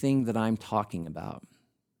very thing that I'm talking about.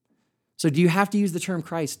 So do you have to use the term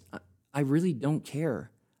Christ? I really don't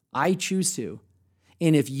care. I choose to.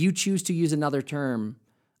 And if you choose to use another term,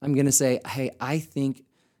 I'm going to say, hey, I think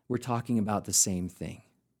we're talking about the same thing.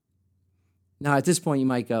 Now, at this point, you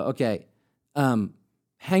might go, okay,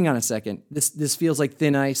 hang on a second. This feels like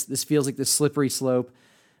thin ice. This feels like this slippery slope.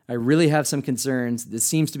 I really have some concerns. This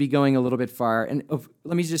seems to be going a little bit far. And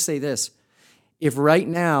let me just say this. If right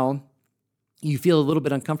now you feel a little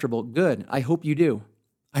bit uncomfortable, good. I hope you do.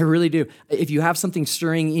 I really do. If you have something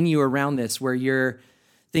stirring in you around this where you're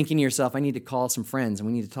thinking to yourself, I need to call some friends and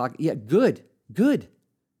we need to talk. Yeah, good.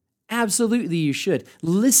 Absolutely, you should.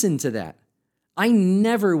 Listen to that. I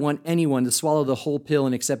never want anyone to swallow the whole pill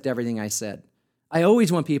and accept everything I said. I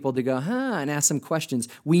always want people to go, and ask some questions.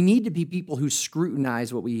 We need to be people who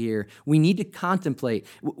scrutinize what we hear. We need to contemplate.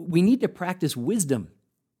 We need to practice wisdom.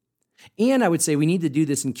 And I would say we need to do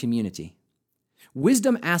this in community.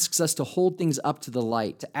 Wisdom asks us to hold things up to the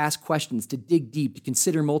light, to ask questions, to dig deep, to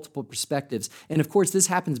consider multiple perspectives. And of course, this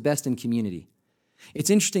happens best in community. It's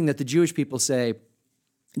interesting that the Jewish people say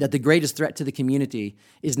that the greatest threat to the community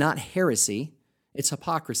is not heresy, it's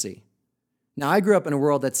hypocrisy. Now, I grew up in a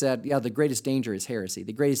world that said, the greatest danger is heresy.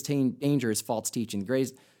 The greatest danger is false teaching.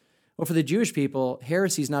 Well, for the Jewish people,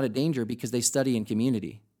 heresy is not a danger because they study in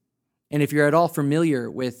community. And if you're at all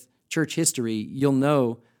familiar with church history, you'll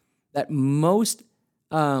know that most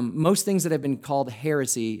things that have been called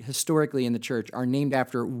heresy historically in the church are named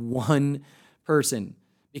after one person,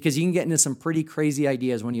 because you can get into some pretty crazy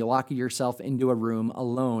ideas when you lock yourself into a room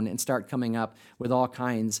alone and start coming up with all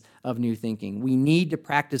kinds of new thinking. We need to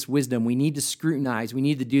practice wisdom. We need to scrutinize. We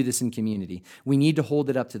need to do this in community. We need to hold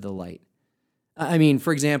it up to the light. I mean,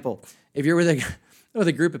 for example, if you're with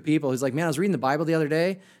a group of people who's like, man, I was reading the Bible the other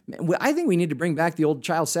day. I think we need to bring back the old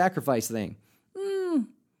child sacrifice thing.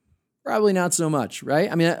 Probably not so much,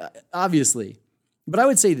 right? I mean, obviously. But I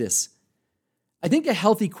would say this. I think a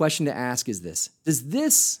healthy question to ask is this. Does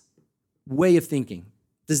this way of thinking,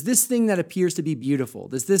 does this thing that appears to be beautiful,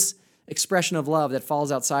 does this expression of love that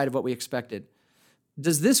falls outside of what we expected,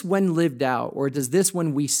 does this, when lived out, or does this,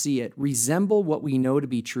 when we see it, resemble what we know to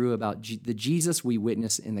be true about the Jesus we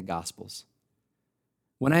witness in the Gospels?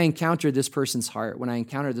 When I encounter this person's heart, when I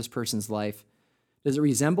encounter this person's life, does it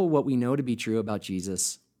resemble what we know to be true about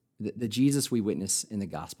Jesus, the Jesus we witness in the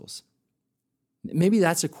Gospels? Maybe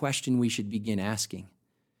that's a question we should begin asking.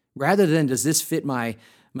 Rather than, does this fit my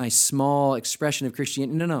small expression of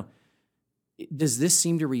Christianity? No. does this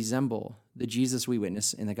seem to resemble the Jesus we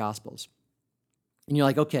witness in the Gospels? And you're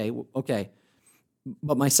like, okay.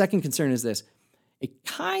 But my second concern is this. It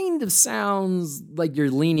kind of sounds like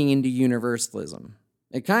you're leaning into universalism.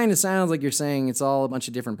 It kind of sounds like you're saying it's all a bunch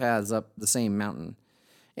of different paths up the same mountain.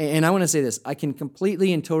 And I want to say this. I can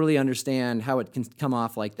completely and totally understand how it can come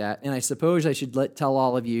off like that. And I suppose I should tell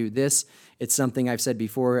all of you this. It's something I've said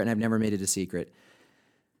before, and I've never made it a secret.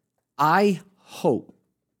 I hope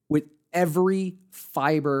with every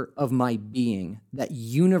fiber of my being that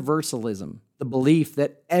universalism, the belief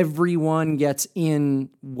that everyone gets in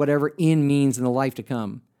whatever in means in the life to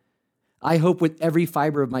come, I hope with every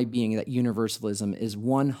fiber of my being that universalism is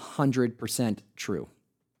 100% true.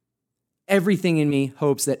 Everything in me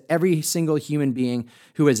hopes that every single human being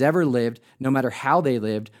who has ever lived, no matter how they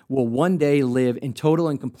lived, will one day live in total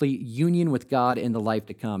and complete union with God in the life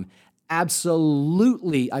to come.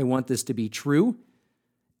 Absolutely, I want this to be true.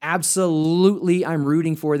 Absolutely, I'm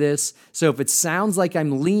rooting for this. So if it sounds like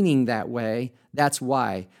I'm leaning that way, that's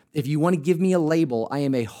why. If you want to give me a label, I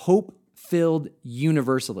am a hope-filled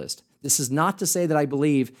universalist. This is not to say that I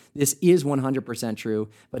believe this is 100% true,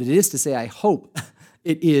 but it is to say I hope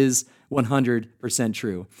it is 100%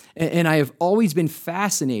 true. And I have always been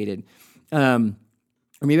fascinated, or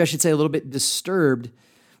maybe I should say a little bit disturbed,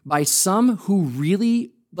 by some who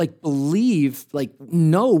really believe,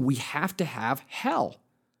 no, we have to have hell.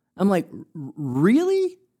 I'm like,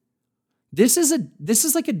 really? This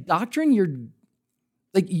is like a doctrine you're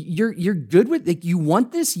good with? You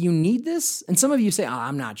want this? You need this? And some of you say,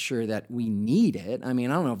 I'm not sure that we need it. I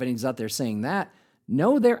mean, I don't know if anyone's out there saying that.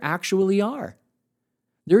 No, there actually are.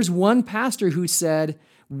 There's one pastor who said,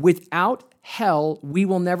 without hell, we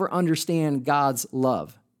will never understand God's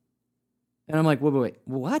love. And I'm like, wait,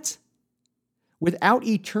 what? Without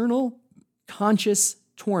eternal conscious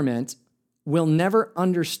torment, we'll never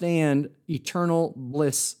understand eternal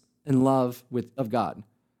bliss and love of God.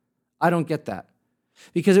 I don't get that.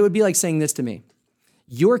 Because it would be like saying this to me.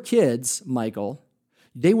 Your kids, Michael,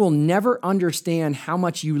 they will never understand how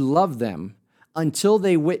much you love them until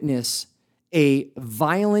they witness a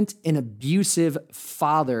violent and abusive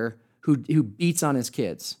father who beats on his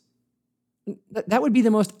kids. That would be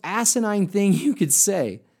the most asinine thing you could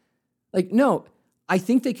say. No, I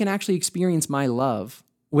think they can actually experience my love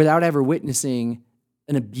without ever witnessing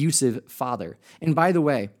an abusive father. And by the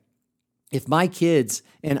way, if my kids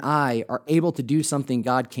and I are able to do something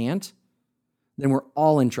God can't, then we're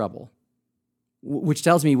all in trouble, which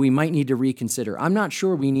tells me we might need to reconsider. I'm not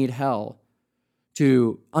sure we need hell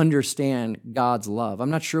to understand God's love. I'm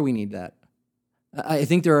not sure we need that. I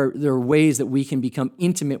think there are ways that we can become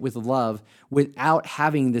intimate with love without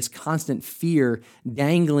having this constant fear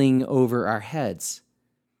dangling over our heads.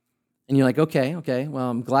 And you're like, okay, well,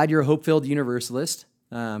 I'm glad you're a hope-filled universalist.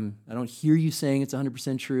 I don't hear you saying it's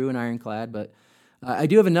 100% true and ironclad, but I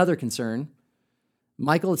do have another concern.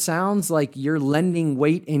 Michael, it sounds like you're lending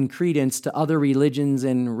weight and credence to other religions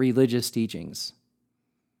and religious teachings.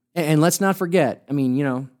 And let's not forget,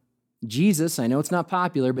 Jesus, I know it's not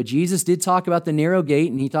popular, but Jesus did talk about the narrow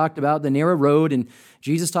gate, and he talked about the narrow road, and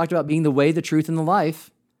Jesus talked about being the way, the truth, and the life.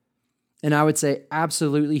 And I would say,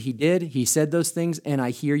 absolutely, he did. He said those things, and I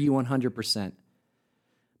hear you 100%.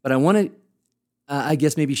 But I want to, I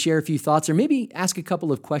guess, maybe share a few thoughts or maybe ask a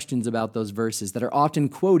couple of questions about those verses that are often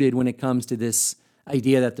quoted when it comes to this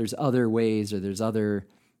idea that there's other ways or there's other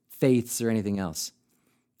faiths or anything else.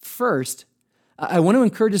 First, I want to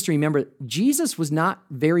encourage us to remember Jesus was not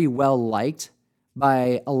very well liked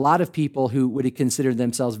by a lot of people who would have considered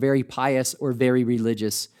themselves very pious or very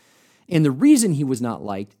religious. And the reason he was not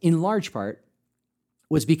liked, in large part,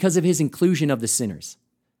 was because of his inclusion of the sinners.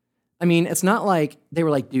 It's not like they were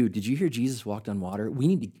like, dude, did you hear Jesus walked on water? We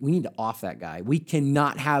need to off that guy. We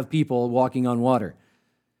cannot have people walking on water.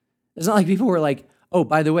 It's not like people were like, oh,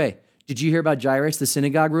 by the way, did you hear about Jairus, the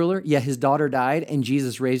synagogue ruler? Yeah, his daughter died and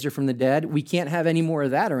Jesus raised her from the dead. We can't have any more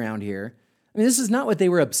of that around here. This is not what they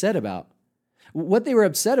were upset about. What they were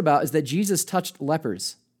upset about is that Jesus touched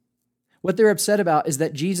lepers. What they're upset about is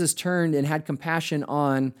that Jesus turned and had compassion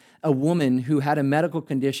on a woman who had a medical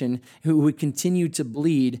condition, who would continue to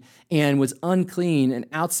bleed and was unclean and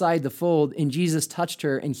outside the fold, and Jesus touched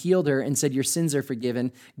her and healed her and said, your sins are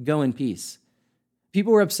forgiven, go in peace.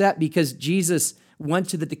 People were upset because Jesus went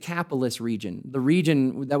to the Decapolis region, the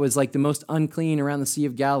region that was like the most unclean around the Sea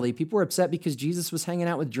of Galilee. People were upset because Jesus was hanging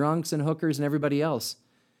out with drunks and hookers and everybody else.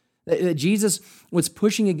 That Jesus was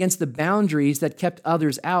pushing against the boundaries that kept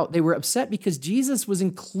others out. They were upset because Jesus was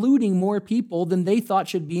including more people than they thought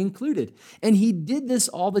should be included. And he did this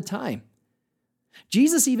all the time.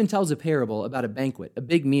 Jesus even tells a parable about a banquet, a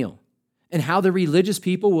big meal. and how the religious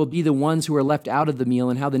people will be the ones who are left out of the meal,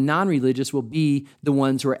 and how the non-religious will be the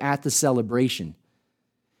ones who are at the celebration.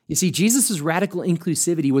 You see, Jesus' radical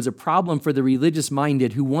inclusivity was a problem for the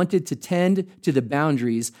religious-minded who wanted to tend to the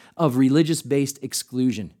boundaries of religious-based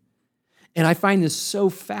exclusion. And I find this so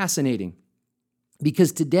fascinating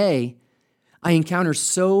because today I encounter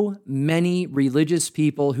so many religious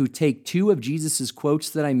people who take two of Jesus' quotes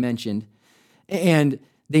that I mentioned, and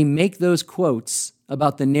they make those quotes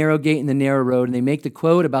about the narrow gate and the narrow road, and they make the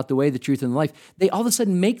quote about the way, the truth, and the life. They all of a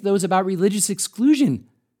sudden make those about religious exclusion.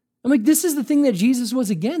 I'm like, this is the thing that Jesus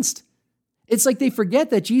was against. It's like they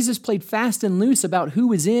forget that Jesus played fast and loose about who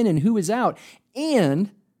was in and who was out.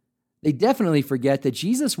 And they definitely forget that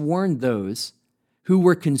Jesus warned those who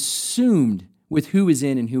were consumed with who is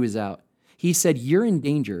in and who is out. He said, you're in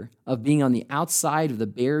danger of being on the outside of the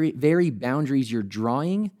very boundaries you're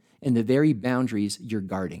drawing and the very boundaries you're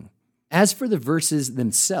guarding. As for the verses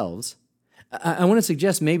themselves, I want to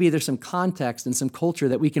suggest maybe there's some context and some culture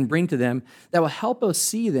that we can bring to them that will help us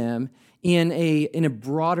see them in a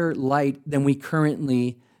broader light than we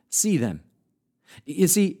currently see them. You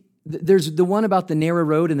see, there's the one about the narrow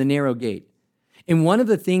road and the narrow gate. And one of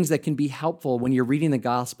the things that can be helpful when you're reading the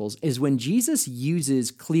Gospels is when Jesus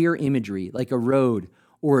uses clear imagery, like a road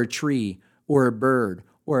or a tree or a bird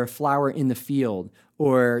or a flower in the field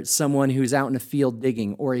or someone who's out in a field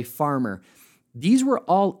digging or a farmer. These were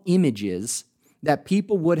all images that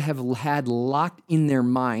people would have had locked in their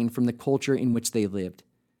mind from the culture in which they lived.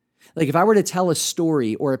 Like if I were to tell a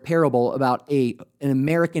story or a parable about an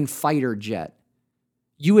American fighter jet,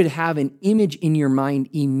 you would have an image in your mind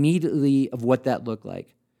immediately of what that looked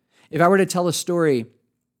like. If I were to tell a story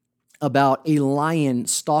about a lion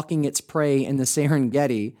stalking its prey in the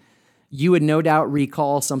Serengeti, you would no doubt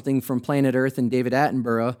recall something from Planet Earth and David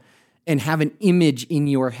Attenborough and have an image in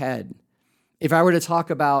your head. If I were to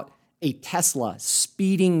talk about a Tesla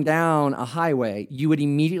speeding down a highway, you would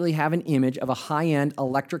immediately have an image of a high-end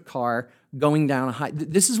electric car going down a high.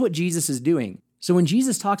 This is what Jesus is doing. So when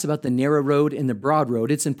Jesus talks about the narrow road and the broad road,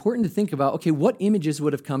 it's important to think about, okay, what images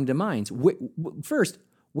would have come to mind? First,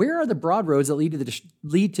 where are the broad roads that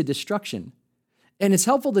lead to destruction? And it's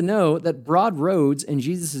helpful to know that broad roads in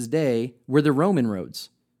Jesus' day were the Roman roads.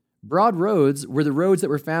 Broad roads were the roads that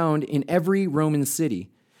were found in every Roman city.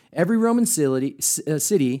 Every Roman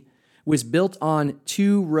city was built on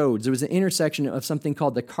two roads. There was an intersection of something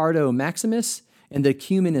called the Cardo Maximus and the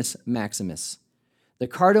Decumanus Maximus. The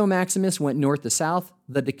Cardo Maximus went north to south.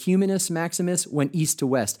 The Decumanus Maximus went east to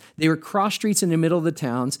west. They were cross streets in the middle of the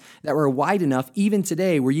towns that were wide enough, even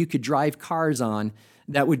today, where you could drive cars on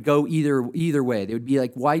that would go either way. They would be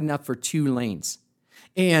like wide enough for two lanes.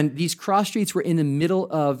 And these cross streets were in the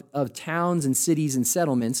middle of towns and cities and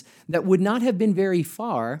settlements that would not have been very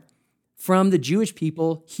far from the Jewish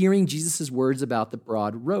people hearing Jesus' words about the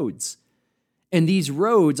broad roads. And these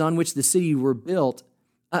roads on which the city were built,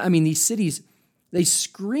 these cities, they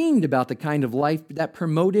screamed about the kind of life that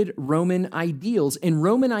promoted Roman ideals, and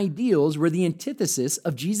Roman ideals were the antithesis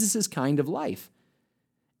of Jesus' kind of life.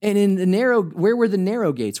 And where were the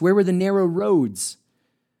narrow gates? Where were the narrow roads?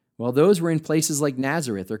 Well, those were in places like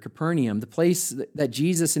Nazareth or Capernaum, the place that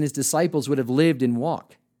Jesus and his disciples would have lived and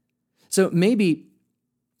walked. So maybe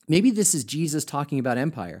this is Jesus talking about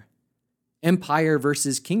empire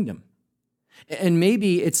versus kingdom. And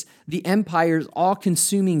maybe it's the empire's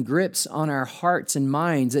all-consuming grips on our hearts and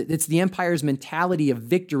minds. It's the empire's mentality of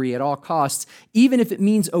victory at all costs, even if it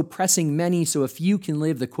means oppressing many so a few can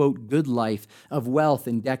live the, quote, good life of wealth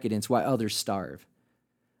and decadence while others starve.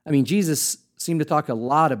 Jesus seemed to talk a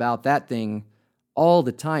lot about that thing all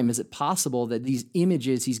the time. Is it possible that these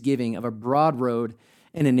images he's giving of a broad road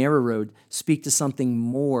and a narrow road speak to something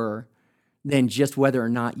more than just whether or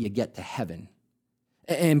not you get to heaven?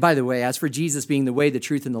 And by the way, as for Jesus being the way, the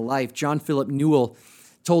truth, and the life, John Philip Newell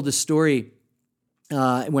told a story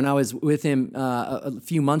when I was with him a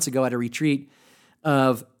few months ago at a retreat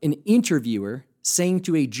of an interviewer saying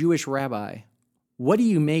to a Jewish rabbi, "What do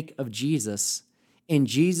you make of Jesus and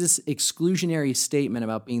Jesus' exclusionary statement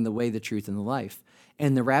about being the way, the truth, and the life?"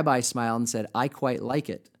 And the rabbi smiled and said, "I quite like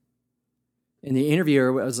it." And the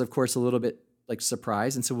interviewer was, of course, a little bit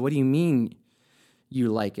surprised and said, "What do you mean you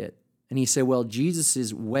like it?" And he said, well,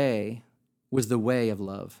 Jesus' way was the way of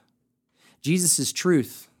love. Jesus'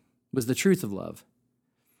 truth was the truth of love.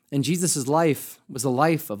 And Jesus' life was the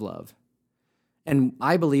life of love. And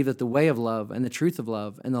I believe that the way of love and the truth of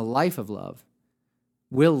love and the life of love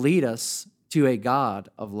will lead us to a God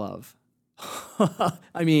of love.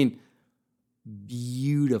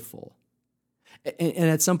 Beautiful. And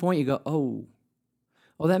at some point you go, oh,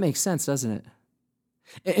 that makes sense, doesn't it?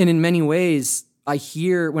 And in many ways,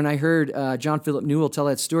 when I heard John Philip Newell tell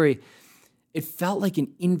that story, it felt like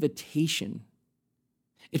an invitation.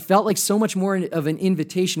 It felt like so much more of an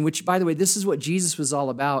invitation, which, by the way, this is what Jesus was all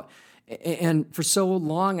about. And for so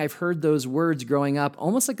long, I've heard those words growing up,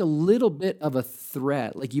 almost like a little bit of a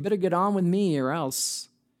threat, like, you better get on with me or else.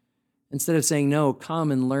 Instead of saying, no,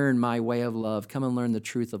 come and learn my way of love. Come and learn the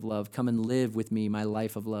truth of love. Come and live with me my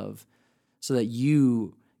life of love so that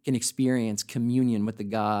you can experience communion with the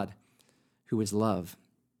God who is love.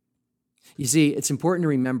 You see, it's important to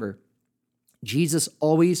remember, Jesus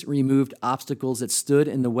always removed obstacles that stood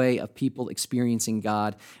in the way of people experiencing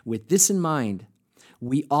God. With this in mind,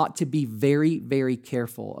 we ought to be very, very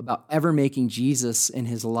careful about ever making Jesus and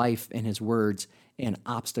his life and his words an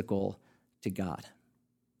obstacle to God.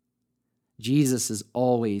 Jesus is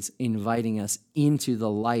always inviting us into the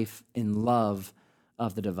life and love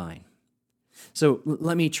of the divine. So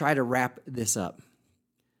let me try to wrap this up.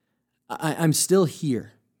 I'm still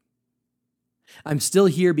here. I'm still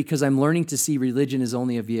here because I'm learning to see religion as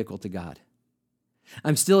only a vehicle to God.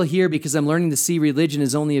 I'm still here because I'm learning to see religion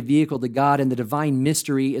as only a vehicle to God, and the divine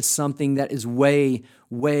mystery is something that is way,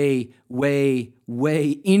 way, way,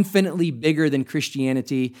 way infinitely bigger than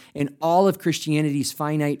Christianity and all of Christianity's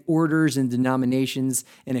finite orders and denominations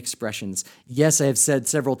and expressions. Yes, I have said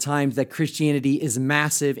several times that Christianity is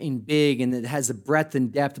massive and big and it has a breadth and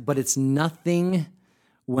depth, but it's nothing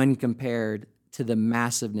when compared to the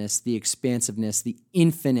massiveness, the expansiveness, the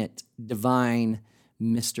infinite divine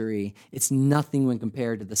mystery. It's nothing when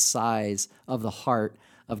compared to the size of the heart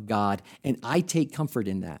of God. And I take comfort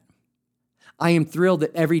in that. I am thrilled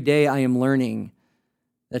that every day I am learning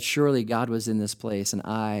that surely God was in this place and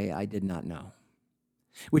I did not know.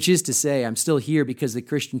 Which is to say, I'm still here because the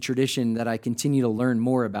Christian tradition that I continue to learn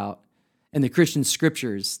more about and the Christian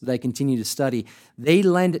scriptures that I continue to study, they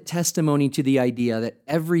lend testimony to the idea that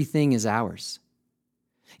everything is ours.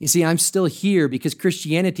 You see, I'm still here because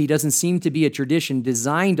Christianity doesn't seem to be a tradition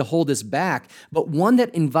designed to hold us back, but one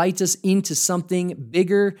that invites us into something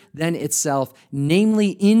bigger than itself,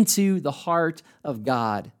 namely into the heart of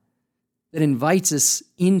God, that invites us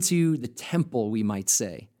into the temple, we might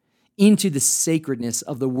say, into the sacredness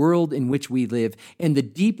of the world in which we live. And the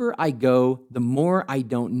deeper I go, the more I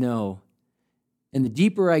don't know. And the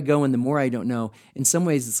deeper I go and the more I don't know, in some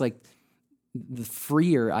ways it's like the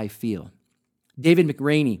freer I feel. David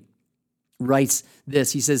McRaney writes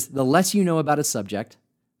this. He says, the less you know about a subject,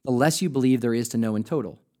 the less you believe there is to know in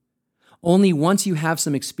total. Only once you have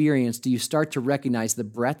some experience do you start to recognize the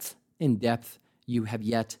breadth and depth you have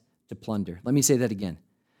yet to plunder. Let me say that again.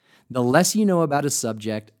 The less you know about a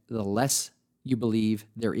subject, the less you believe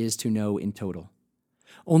there is to know in total.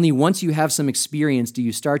 Only once you have some experience do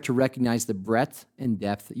you start to recognize the breadth and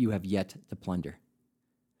depth you have yet to plunder.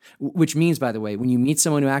 Which means, by the way, when you meet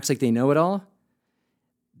someone who acts like they know it all,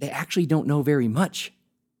 they actually don't know very much.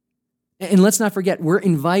 And let's not forget, we're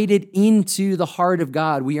invited into the heart of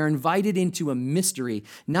God. We are invited into a mystery,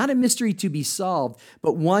 not a mystery to be solved,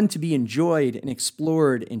 but one to be enjoyed and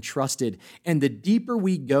explored and trusted. And the deeper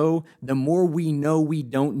we go, the more we know we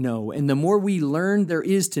don't know. And the more we learn there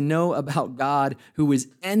is to know about God, who is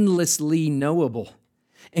endlessly knowable.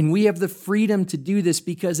 And we have the freedom to do this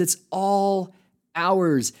because it's all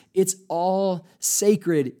ours. It's all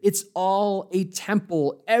sacred. It's all a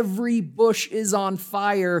temple. Every bush is on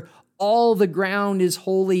fire. All the ground is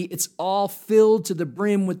holy. It's all filled to the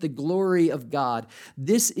brim with the glory of God.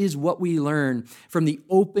 This is what we learn from the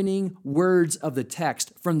opening words of the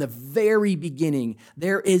text. From the very beginning,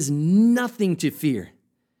 there is nothing to fear.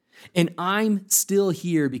 And I'm still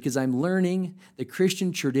here because I'm learning the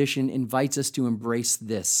Christian tradition invites us to embrace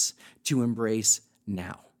this, to embrace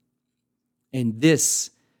now. And this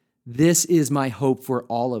is my hope for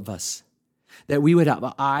all of us, that we would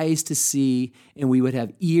have eyes to see and we would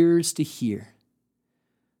have ears to hear,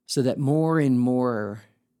 so that more and more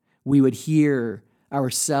we would hear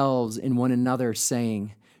ourselves and one another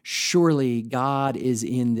saying, surely God is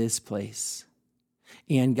in this place,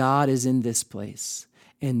 and God is in this place,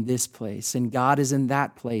 and this place, and God is in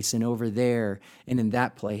that place, and over there, and in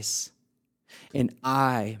that place. And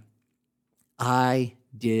I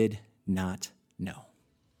did not know.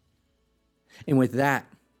 And with that,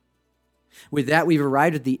 we've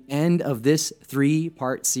arrived at the end of this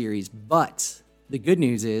 3-part series. But the good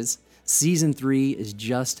news is season 3 is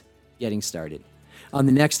just getting started. On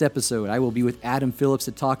the next episode, I will be with Adam Phillips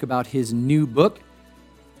to talk about his new book.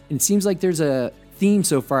 And it seems like there's a theme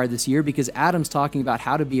so far this year because Adam's talking about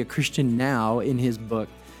how to be a Christian now in his book.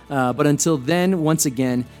 But until then, once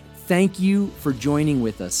again, thank you for joining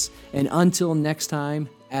with us. And until next time,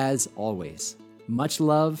 as always, much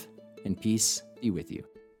love and peace be with you.